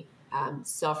resiliency,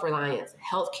 self-reliance,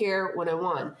 healthcare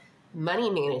 101, money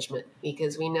management,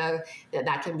 because we know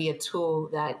that can be a tool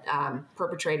that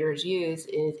perpetrators use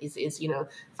is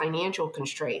financial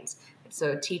constraints.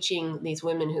 So teaching these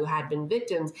women who had been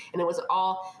victims, and it was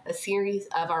all a series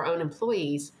of our own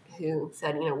employees who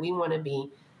said, we want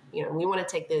to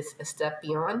take this a step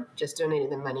beyond just donating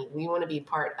the money. We want to be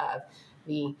part of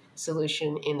the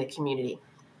solution in the community.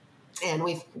 And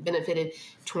we've benefited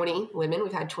 20 women.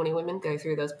 We've had 20 women go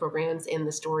through those programs, and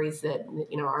the stories that,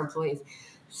 our employees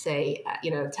say,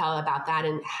 tell about that,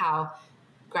 and how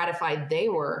gratified they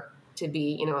were to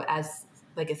be, as,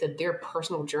 like I said, their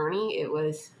personal journey. It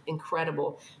was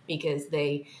incredible because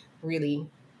they really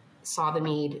saw the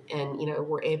need and,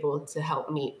 were able to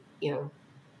help meet,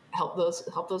 help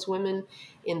those women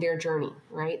in their journey,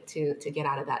 right, to get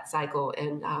out of that cycle.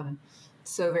 And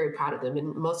so very proud of them.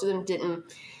 And most of them didn't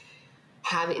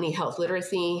have any health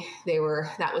literacy.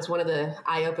 That was one of the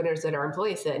eye openers that our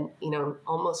employees said,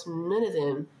 almost none of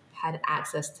them had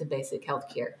access to basic health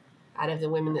care out of the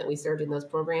women that we served in those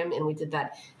programs. And we did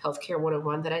that healthcare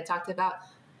 101 that I talked about.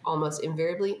 Almost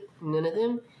invariably, none of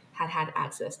them had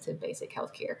access to basic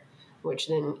health care, which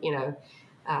then,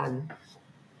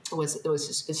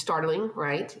 was startling,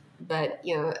 right? But,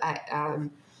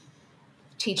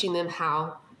 teaching them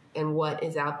how and what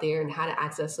is out there and how to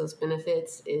access those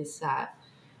benefits is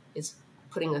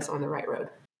putting us on the right road.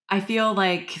 I feel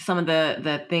like some of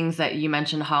the things that you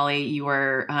mentioned, Holly, you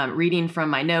were reading from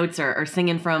my notes or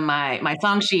singing from my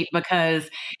song sheet, because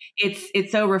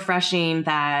it's so refreshing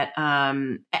that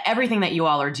everything that you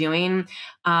all are doing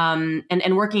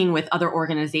and working with other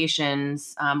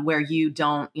organizations where you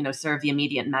don't serve the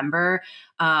immediate member,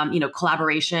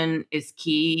 Collaboration is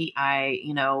key.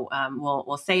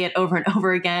 We'll say it over and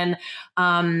over again,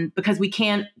 because we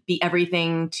can't be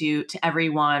everything to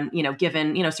everyone,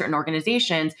 given, certain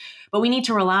organizations, but we need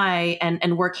to rely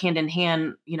and work hand in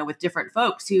hand, with different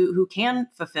folks who can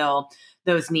fulfill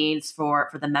those needs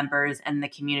for the members and the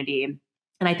community.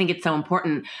 And I think it's so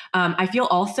important. I feel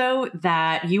also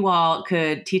that you all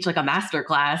could teach like a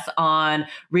masterclass on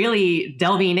really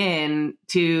delving in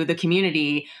to the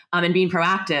community and being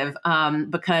proactive,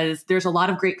 because there's a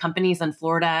lot of great companies in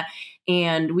Florida,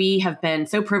 and we have been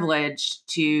so privileged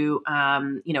to,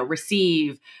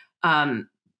 receive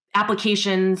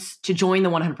applications to join the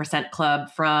 100%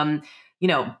 Club from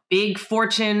big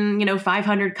Fortune,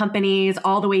 500 companies,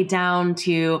 all the way down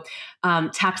to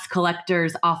tax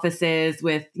collectors' offices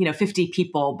with, 50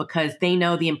 people, because they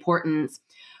know the importance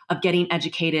of getting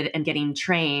educated and getting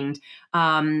trained.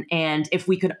 And if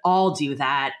we could all do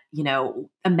that,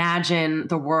 imagine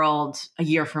the world a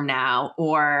year from now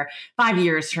or 5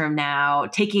 years from now,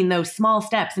 taking those small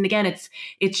steps. And again, it's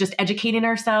just educating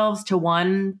ourselves to,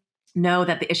 one, know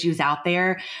that the issue's out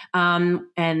there,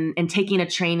 and taking a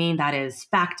training that is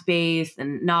fact-based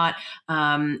and not,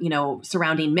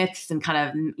 surrounding myths and kind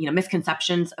of,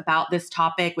 misconceptions about this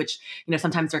topic, which,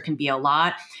 sometimes there can be a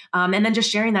lot. And then just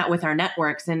sharing that with our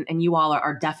networks, and you all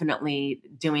are definitely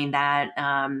doing that,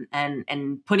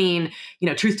 and putting,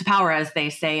 truth to power, as they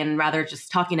say, and rather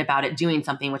just talking about it, doing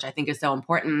something, which I think is so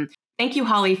important. Thank you,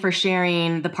 Holly, for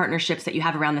sharing the partnerships that you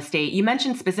have around the state. You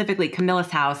mentioned specifically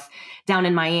Camilla's House down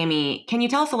in Miami. Can you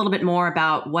tell us a little bit more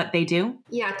about what they do?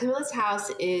 Yeah, Camilla's House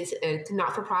is a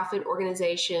not-for-profit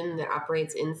organization that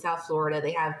operates in South Florida.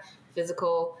 They have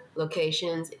physical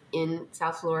locations in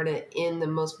South Florida in the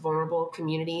most vulnerable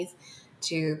communities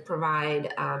to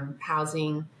provide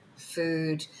housing,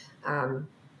 food,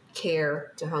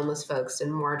 care to homeless folks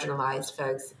and marginalized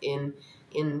folks in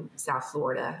South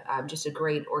Florida. Just a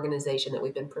great organization that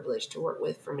we've been privileged to work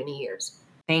with for many years.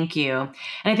 Thank you. And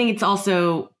I think it's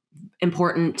also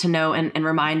important to know and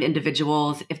remind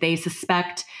individuals, if they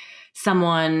suspect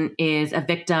someone is a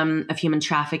victim of human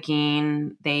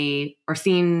trafficking, they are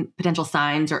seeing potential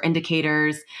signs or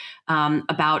indicators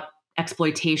about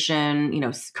exploitation,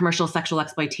 commercial sexual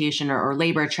exploitation or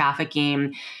labor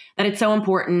trafficking, that it's so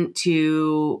important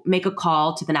to make a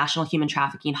call to the National Human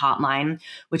Trafficking Hotline,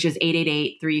 which is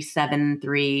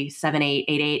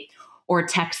 888-373-7888, or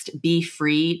text Be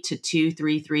Free to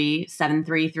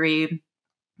 233-733.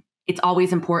 It's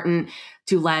always important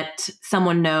to let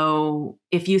someone know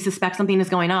if you suspect something is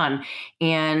going on.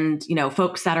 And,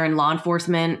 folks that are in law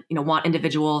enforcement, want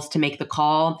individuals to make the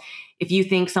call. If you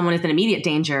think someone is in immediate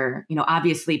danger,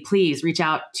 obviously, please reach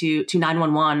out to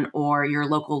 911 or your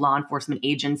local law enforcement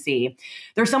agency.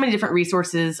 There are so many different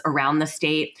resources around the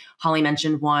state. Holly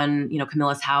mentioned one,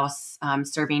 Camilla's House,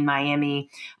 serving Miami.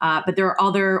 But there are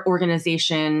other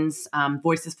organizations,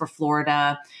 Voices for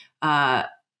Florida,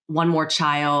 One More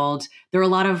Child. There are a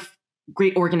lot of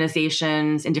great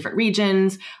organizations in different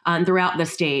regions throughout the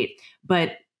state,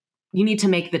 but you need to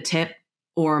make the tip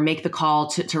or make the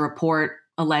call to report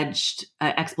alleged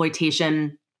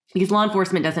exploitation, because law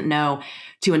enforcement doesn't know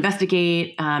to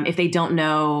investigate if they don't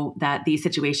know that these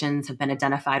situations have been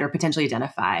identified or potentially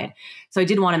identified. So I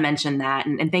did want to mention that,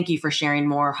 and thank you for sharing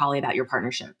more, Holly, about your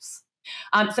partnerships.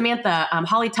 Samantha,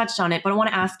 Holly touched on it, but I want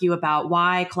to ask you about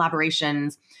why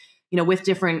collaborations with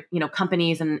different,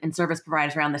 companies and service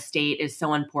providers around the state is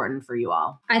so important for you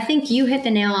all. I think you hit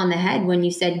the nail on the head when you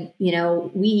said,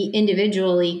 we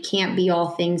individually can't be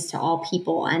all things to all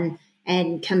people,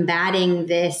 and combating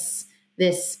this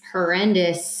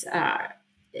horrendous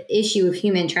issue of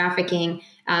human trafficking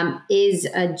is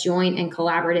a joint and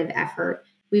collaborative effort.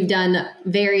 We've done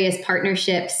various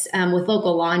partnerships with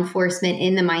local law enforcement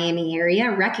in the Miami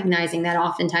area, recognizing that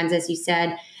oftentimes, as you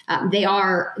said, they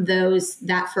are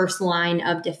that first line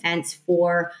of defense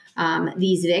for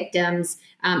these victims.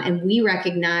 And we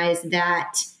recognize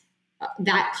that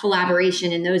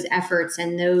collaboration and those efforts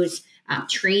and those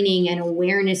training and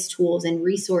awareness tools and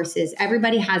resources,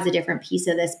 everybody has a different piece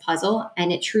of this puzzle.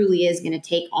 And it truly is going to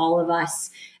take all of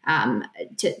us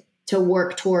to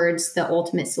work towards the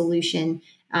ultimate solution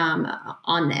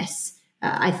on this.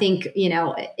 I think,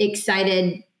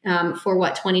 excited for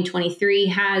what 2023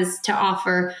 has to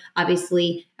offer.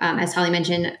 Obviously, as Holly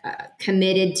mentioned,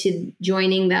 committed to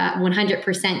joining the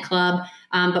 100% Club,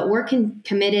 but we're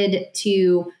committed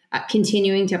to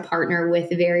continuing to partner with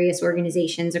various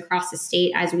organizations across the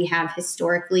state, as we have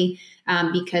historically,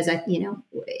 because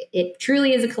it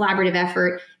truly is a collaborative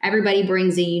effort. Everybody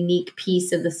brings a unique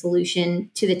piece of the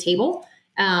solution to the table,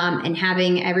 and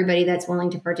having everybody that's willing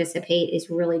to participate is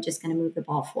really just going to move the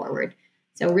ball forward.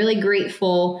 So really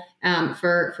grateful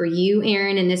for you,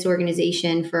 Erin, and this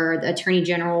organization, for the Attorney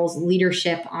General's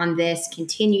leadership on this,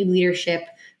 continued leadership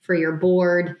for your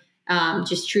board.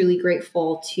 Just truly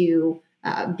grateful to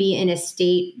be in a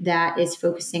state that is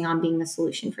focusing on being the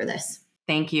solution for this.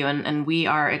 Thank you. And we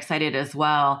are excited as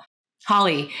well.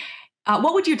 Holly,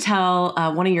 what would you tell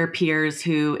one of your peers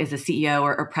who is a CEO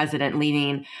or president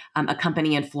leading a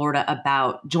company in Florida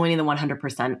about joining the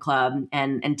 100% Club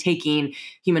and taking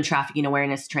human trafficking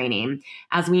awareness training?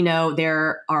 As we know,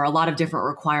 there are a lot of different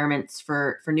requirements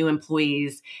for new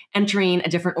employees entering a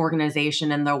different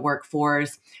organization in the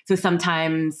workforce. So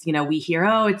sometimes, we hear,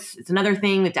 oh, it's another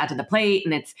thing that's add to the plate,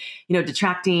 and it's,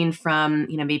 detracting from,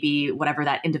 maybe whatever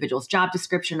that individual's job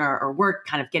description or work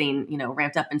kind of getting,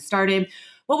 ramped up and started.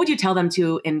 What would you tell them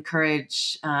to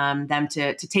encourage them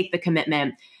to take the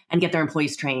commitment and get their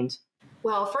employees trained?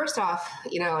 Well, first off,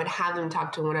 I'd have them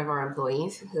talk to one of our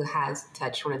employees who has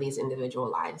touched one of these individual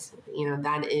lives.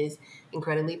 That is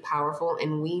incredibly powerful.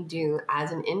 And we do,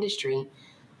 as an industry,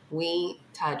 we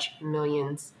touch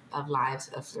millions of lives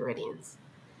of Floridians.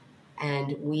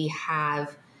 And we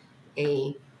have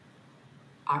a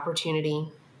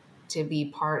opportunity to be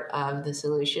part of the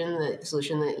solution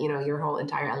that, your whole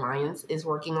entire alliance is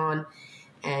working on.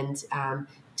 And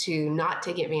to not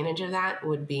take advantage of that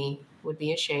would be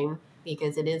a shame,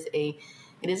 because it is a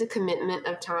commitment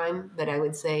of time, but I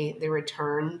would say the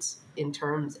returns in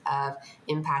terms of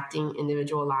impacting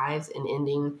individual lives and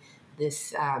ending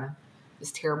this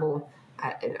terrible,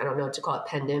 I don't know what to call it,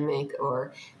 pandemic,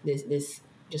 or this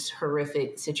just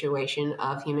horrific situation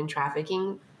of human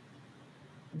trafficking.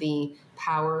 The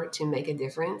power to make a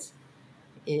difference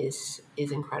is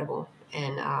incredible,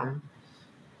 and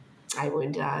I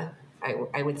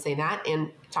would say that,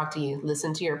 and talk to you,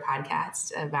 listen to your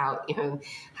podcast about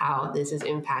how this is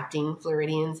impacting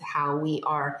Floridians, how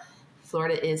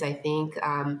Florida is, I think,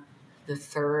 the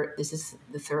third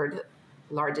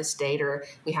largest state, or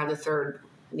we have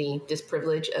the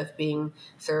disprivilege of being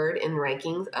third in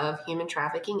rankings of human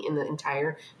trafficking in the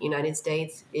entire United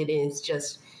States. It is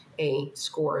just a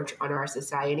scourge on our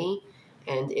society,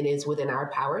 and it is within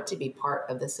our power to be part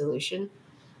of the solution.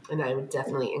 And I would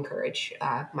definitely encourage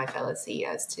my fellow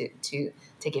CEOs to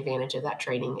take advantage of that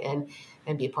training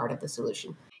and be a part of the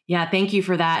solution. Yeah, thank you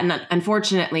for that. And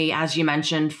unfortunately, as you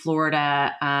mentioned,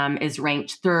 Florida is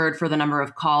ranked third for the number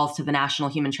of calls to the National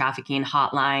Human Trafficking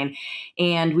Hotline.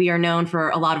 And we are known for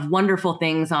a lot of wonderful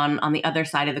things on the other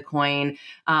side of the coin.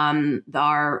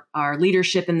 Our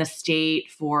leadership in the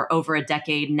state for over a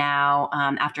decade now,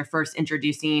 after first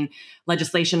introducing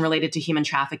legislation related to human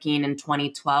trafficking in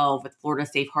 2012 with Florida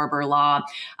Safe Harbor Law,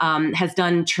 has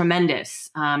done tremendous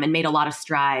and made a lot of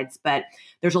strides. But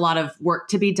there's a lot of work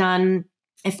to be done,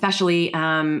 especially,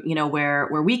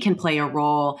 where we can play a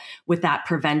role with that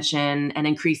prevention and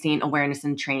increasing awareness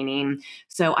and training.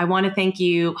 So I want to thank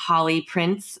you, Holly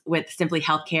Prince with Simply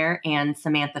Healthcare and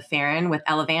Samantha Ferrin with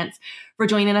Elevance, for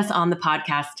joining us on the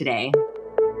podcast today.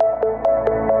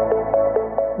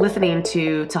 Listening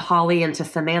to Holly and to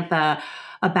Samantha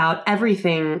about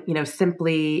everything,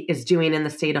 Simply is doing in the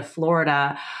state of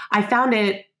Florida, I found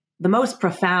it the most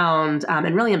profound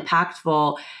and really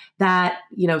impactful that,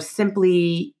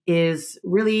 Simply is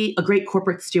really a great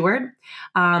corporate steward.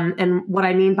 And what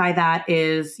I mean by that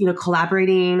is,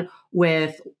 collaborating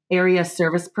with area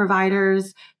service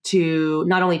providers to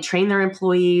not only train their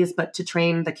employees, but to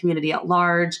train the community at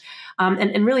large,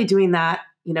 and really doing that,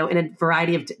 in a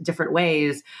variety of different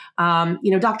ways.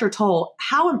 Dr. Toal,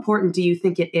 how important do you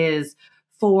think it is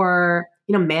for,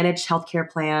 managed healthcare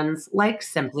plans like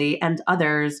Simply and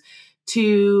others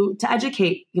to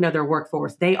educate, their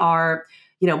workforce? They are,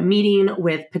 meeting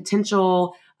with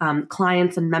potential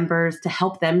clients and members to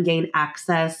help them gain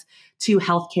access to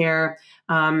healthcare.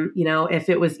 If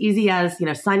it was easy as,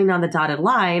 signing on the dotted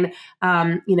line,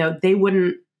 they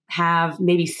wouldn't have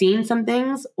maybe seen some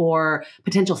things or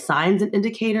potential signs and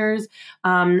indicators,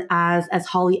 as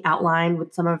Holly outlined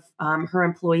with some of her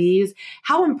employees.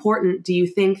 How important do you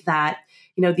think that,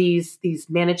 these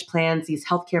managed plans, these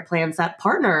healthcare plans that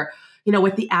partner,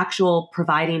 with the actual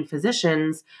providing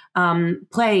physicians,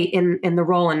 play in the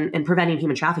role in preventing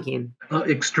human trafficking?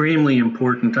 Extremely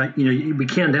important. We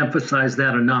can't emphasize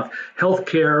that enough.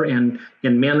 Healthcare and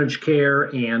managed care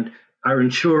and our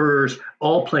insurers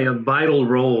all play a vital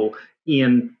role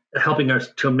in helping us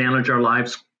to manage our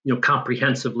lives,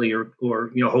 comprehensively or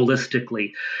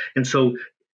holistically. And so,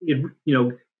 it's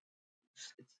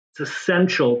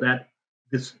essential that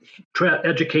this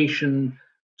education,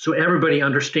 so everybody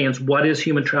understands what is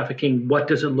human trafficking, what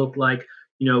does it look like,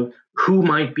 who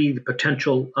might be the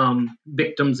potential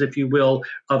victims, if you will,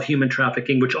 of human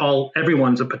trafficking, which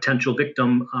everyone's a potential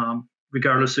victim,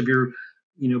 regardless of your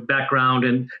background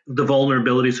and the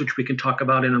vulnerabilities, which we can talk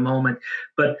about in a moment.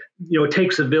 But it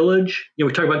takes a village.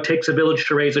 We talk about it takes a village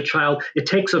to raise a child. It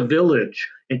takes a village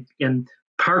and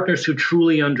partners who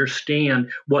truly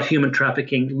understand what human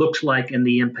trafficking looks like and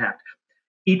the impact.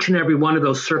 Each and every one of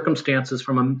those circumstances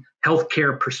from a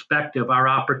healthcare perspective are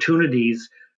opportunities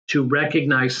to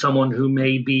recognize someone who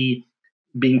may be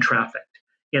being trafficked.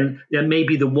 And that may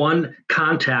be the one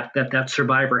contact that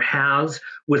survivor has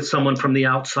with someone from the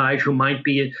outside who might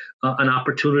be an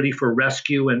opportunity for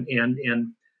rescue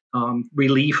and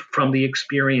relief from the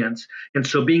experience. And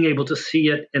so being able to see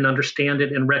it and understand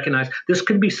it and recognize this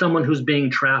could be someone who's being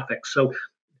trafficked. So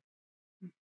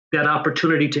that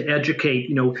opportunity to educate,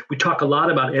 we talk a lot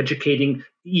about educating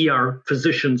ER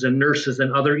physicians and nurses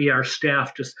and other ER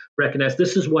staff, just recognize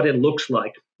this is what it looks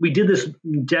like. We did this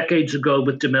decades ago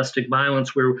with domestic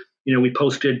violence where, we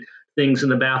posted things in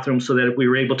the bathroom so that if we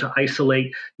were able to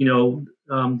isolate,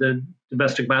 the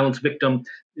domestic violence victim,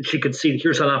 she could see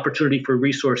here's an opportunity for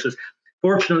resources.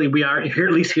 Fortunately, we are here,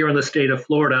 at least here in the state of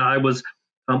Florida. I was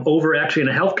over actually in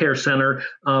a healthcare center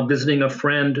visiting a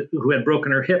friend who had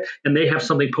broken her hip, and they have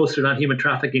something posted on human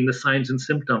trafficking, the signs and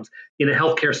symptoms, in a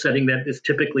healthcare setting that is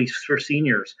typically for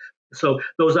seniors. So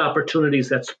those opportunities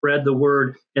that spread the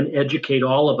word and educate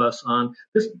all of us on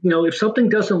this, if something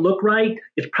doesn't look right,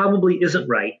 it probably isn't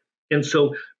right. And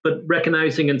so, but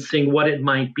recognizing and seeing what it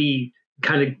might be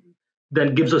kind of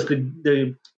then gives us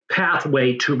the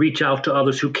pathway to reach out to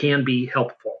others who can be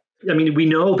helpful. I mean, we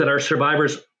know that our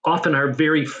survivors often are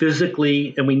very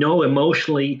physically and we know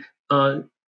emotionally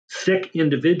sick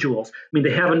individuals. I mean,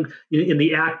 they haven't, in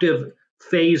the active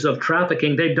phase of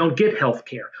trafficking, they don't get health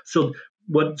care. So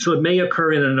it may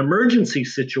occur in an emergency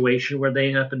situation where they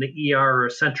end up in the ER or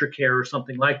centric care or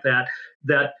something like that,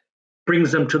 that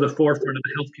brings them to the forefront of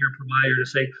a healthcare provider to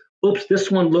say, oops,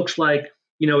 this one looks like,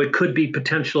 it could be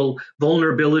potential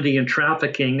vulnerability in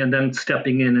trafficking, and then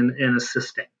stepping in and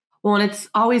assisting. Well, and it's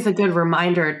always a good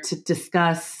reminder to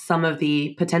discuss some of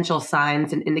the potential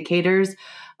signs and indicators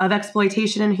of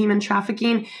exploitation and human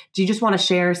trafficking. Do you just want to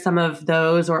share some of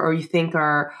those, or you think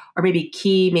are maybe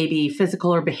key, maybe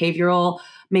physical or behavioral,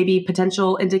 maybe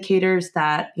potential indicators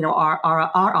that our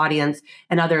audience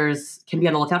and others can be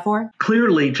on the lookout for?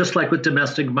 Clearly, just like with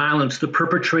domestic violence, the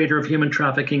perpetrator of human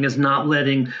trafficking is not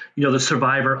letting the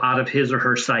survivor out of his or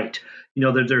her sight.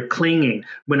 They're clinging.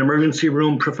 When emergency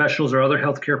room professionals or other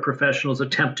healthcare professionals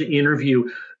attempt to interview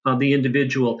the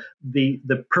individual,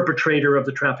 the perpetrator of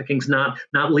the trafficking is not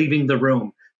leaving the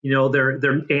room.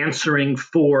 They're answering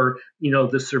for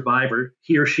the survivor.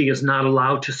 He or she is not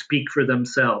allowed to speak for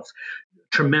themselves.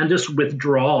 Tremendous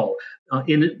withdrawal,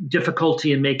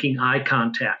 difficulty in making eye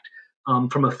contact.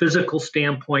 From a physical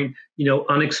standpoint,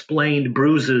 unexplained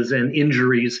bruises and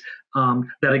injuries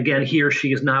that, again, he or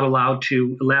she is not allowed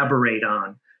to elaborate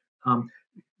on.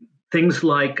 Things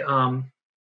like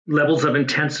levels of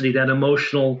intensity, that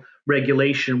emotional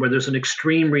regulation, where there's an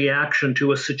extreme reaction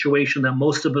to a situation that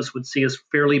most of us would see as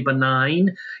fairly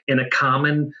benign and a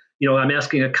common, I'm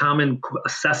asking a common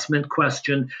assessment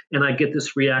question, and I get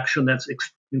this reaction that's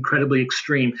incredibly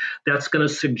extreme. That's going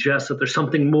to suggest that there's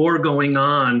something more going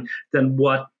on than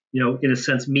what, in a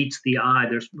sense, meets the eye.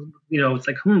 There's, it's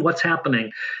like, what's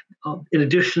happening? In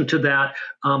addition to that,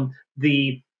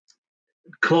 the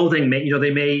clothing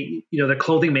their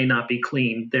clothing may not be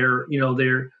clean. They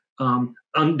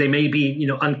may be,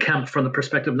 unkempt from the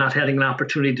perspective of not having an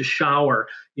opportunity to shower,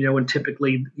 and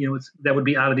typically, that would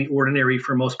be out of the ordinary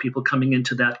for most people coming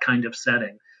into that kind of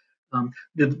setting.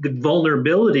 The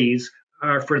vulnerabilities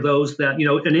are for those that,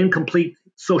 an incomplete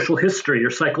social history or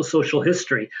psychosocial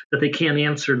history, that they can't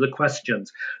answer the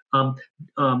questions.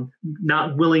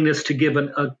 Not willingness to give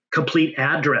a complete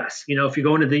address. If you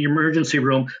go into the emergency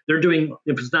room, they're doing,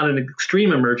 if it's not an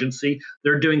extreme emergency,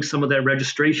 they're doing some of that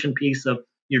registration piece of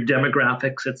your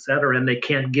demographics, et cetera, and they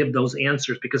can't give those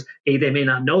answers because A, they may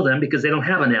not know them because they don't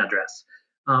have an address.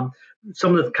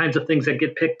 Some of the kinds of things that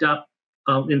get picked up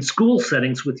in school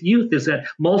settings with youth is that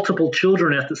multiple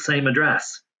children at the same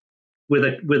address with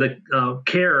a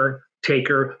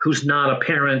caretaker who's not a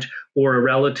parent or a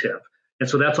relative. And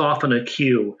so that's often a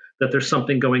cue that there's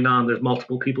something going on. There's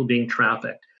multiple people being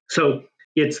trafficked. So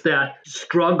it's that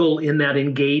struggle in that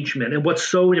engagement. And what's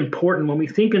so important when we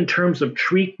think in terms of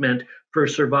treatment for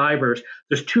survivors,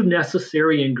 there's two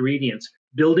necessary ingredients: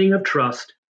 building of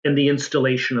trust and the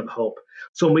installation of hope.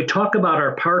 So when we talk about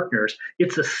our partners,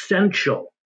 it's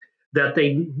essential that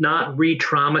they not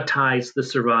re-traumatize the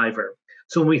survivor.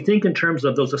 So when we think in terms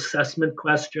of those assessment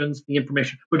questions, the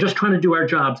information, we're just trying to do our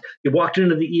jobs. You walked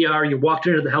into the ER, you walked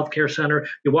into the healthcare center,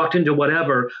 you walked into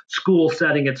whatever school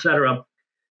setting, et cetera.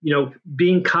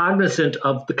 Being cognizant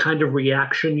of the kind of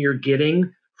reaction you're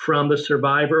getting from the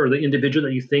survivor or the individual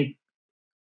that you think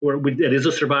that is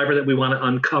a survivor that we want to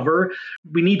uncover.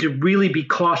 We need to really be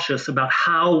cautious about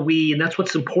and that's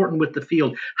what's important with the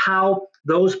field, how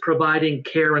those providing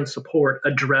care and support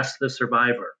address the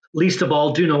survivor. Least of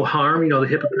all, do no harm, the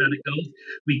Hippocratic Oath.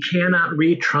 We cannot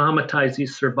re-traumatize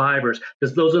these survivors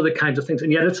because those are the kinds of things. And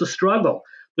yet it's a struggle.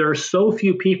 There are so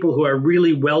few people who are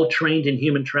really well trained in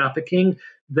human trafficking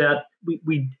that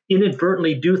we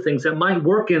inadvertently do things that might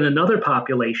work in another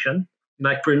population.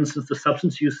 Like, for instance, the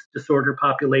substance use disorder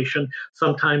population,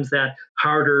 sometimes that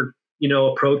harder,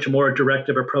 approach, a more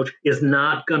directive approach is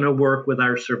not going to work with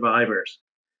our survivors.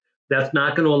 That's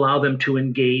not going to allow them to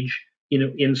engage,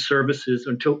 in services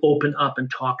and to open up and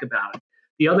talk about it.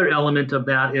 The other element of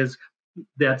that is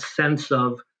that sense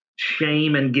of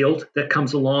shame and guilt that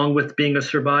comes along with being a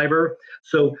survivor.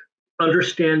 So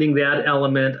understanding that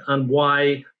element on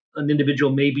why an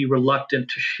individual may be reluctant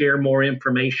to share more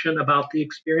information about the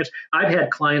experience. I've had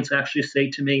clients actually say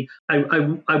to me,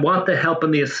 I want the help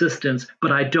and the assistance,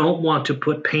 but I don't want to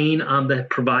put pain on the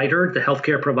provider, the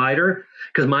healthcare provider,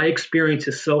 because my experience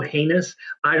is so heinous.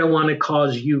 I don't want to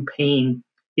cause you pain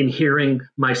in hearing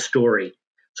my story.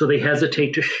 So they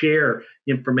hesitate to share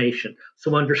information.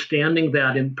 So understanding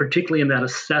that, and particularly in that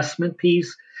assessment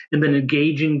piece, and then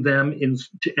engaging them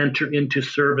to enter into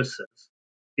services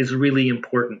is really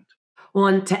important. Well,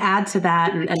 and to add to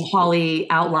that, and Holly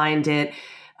outlined it,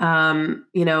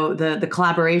 the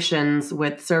collaborations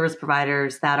with service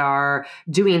providers that are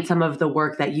doing some of the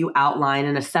work that you outline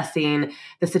and assessing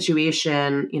the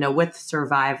situation, with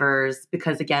survivors,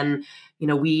 because again,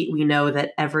 we know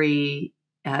that every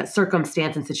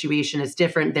circumstance and situation is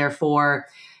different. Therefore,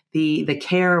 the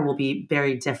care will be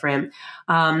very different.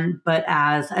 But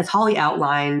as Holly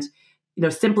outlined,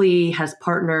 Simply has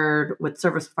partnered with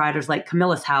service providers like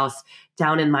Camilla's House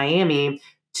down in Miami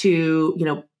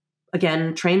to,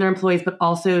 again, train their employees, but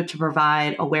also to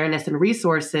provide awareness and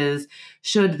resources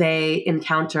should they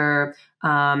encounter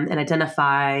and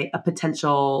identify a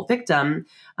potential victim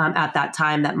at that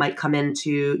time that might come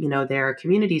into, their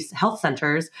community health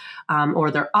centers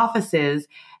or their offices.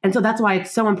 And so that's why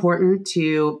it's so important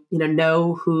to,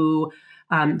 know who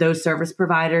those service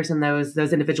providers and those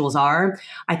individuals are.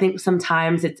 I think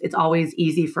sometimes it's always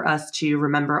easy for us to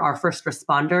remember our first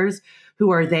responders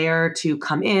who are there to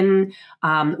come in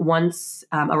once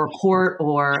a report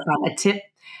or a tip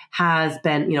has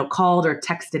been called or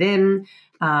texted in,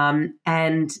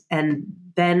 and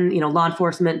then law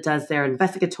enforcement does their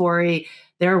investigatory,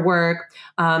 their work,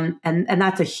 and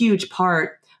that's a huge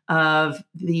part of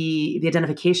the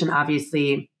identification,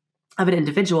 obviously, of an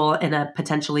individual in a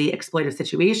potentially exploitive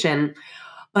situation.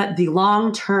 But the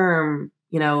long-term,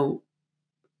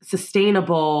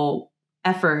 sustainable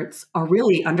efforts are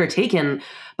really undertaken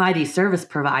by these service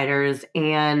providers.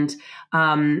 And,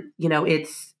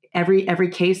 it's every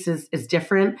case is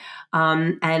different.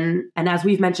 And as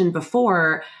we've mentioned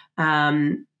before,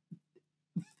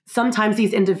 sometimes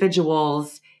these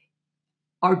individuals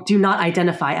do not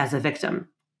identify as a victim.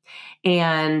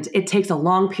 And it takes a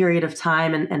long period of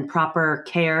time and proper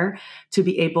care to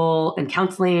be able, and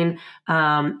counseling,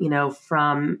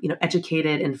 from,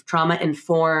 educated and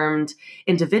trauma-informed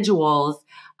individuals.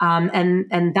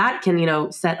 And that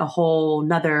can, set a whole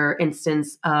nother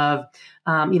instance of,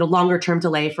 longer-term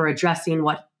delay for addressing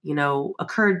what,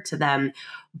 occurred to them.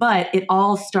 But it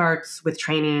all starts with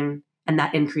training and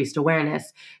that increased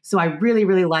awareness. So I really,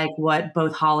 really like what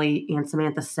both Holly and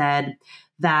Samantha said,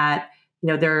 that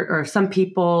there are some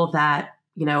people that,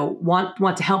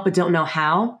 want to help but don't know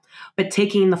how. But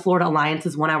taking the Florida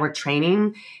Alliance's 1-hour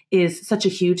training is such a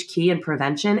huge key in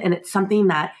prevention. And it's something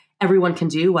that everyone can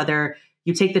do, whether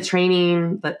you take the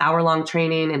training, the hour-long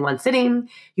training in one sitting,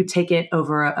 you take it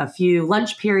over a few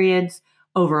lunch periods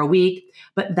over a week,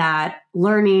 but that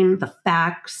learning the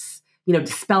facts,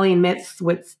 dispelling myths,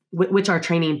 which our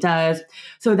training does,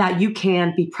 so that you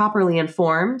can be properly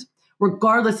informed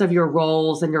regardless of your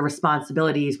roles and your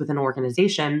responsibilities with an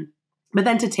organization, but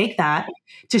then to take that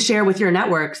to share with your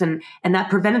networks, and that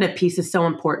preventative piece is so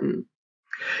important.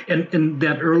 And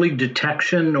that early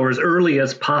detection, or as early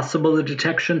as possible, the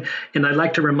detection. And I'd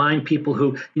like to remind people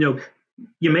who,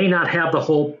 you may not have the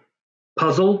whole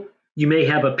puzzle, you may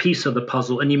have a piece of the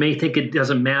puzzle and you may think it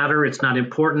doesn't matter, it's not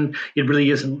important, it really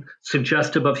isn't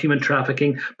suggestive of human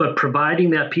trafficking, but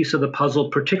providing that piece of the puzzle,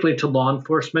 particularly to law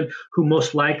enforcement, who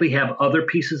most likely have other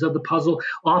pieces of the puzzle,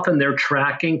 often they're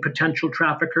tracking potential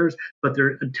traffickers, but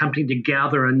they're attempting to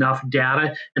gather enough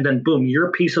data, and then boom,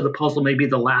 your piece of the puzzle may be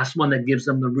the last one that gives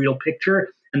them the real picture,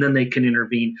 and then they can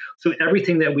intervene. So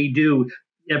everything that we do,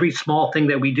 every small thing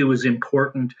that we do is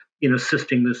important in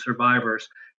assisting the survivors.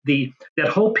 That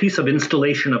whole piece of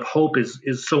installation of hope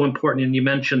is so important. And you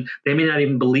mentioned they may not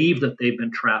even believe that they've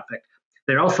been trafficked.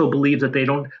 They also believe that they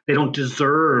don't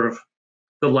deserve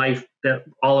the life that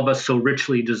all of us so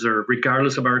richly deserve,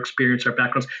 regardless of our experience, our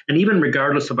backgrounds, and even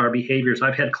regardless of our behaviors.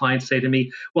 I've had clients say to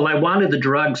me, well, I wanted the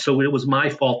drugs, so it was my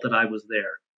fault that I was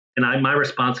there. And my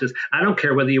response is, I don't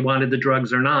care whether you wanted the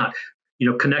drugs or not.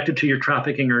 Connected to your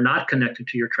trafficking or not connected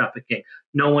to your trafficking,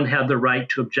 no one had the right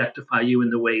to objectify you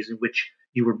in the ways in which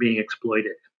you were being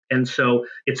exploited. And so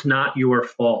it's not your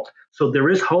fault. So there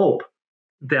is hope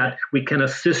that we can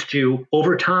assist you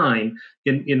over time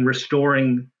in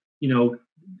restoring,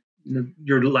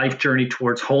 your life journey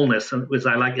towards wholeness. And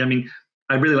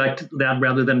I really liked that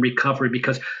rather than recovery,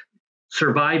 because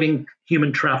surviving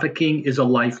human trafficking is a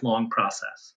lifelong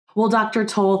process. Well, Dr.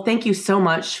 Toal, thank you so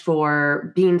much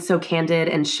for being so candid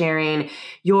and sharing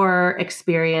your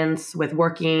experience with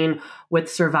working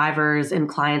with survivors and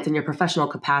clients in your professional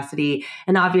capacity.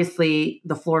 And obviously,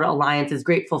 the Florida Alliance is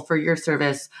grateful for your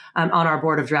service on our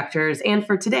board of directors and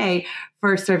for today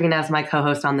for serving as my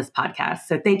co-host on this podcast.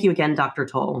 So thank you again, Dr.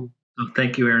 Toal. Oh,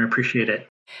 thank you, Erin. Appreciate it.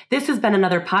 This has been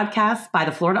another podcast by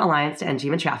the Florida Alliance to End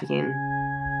Human Trafficking.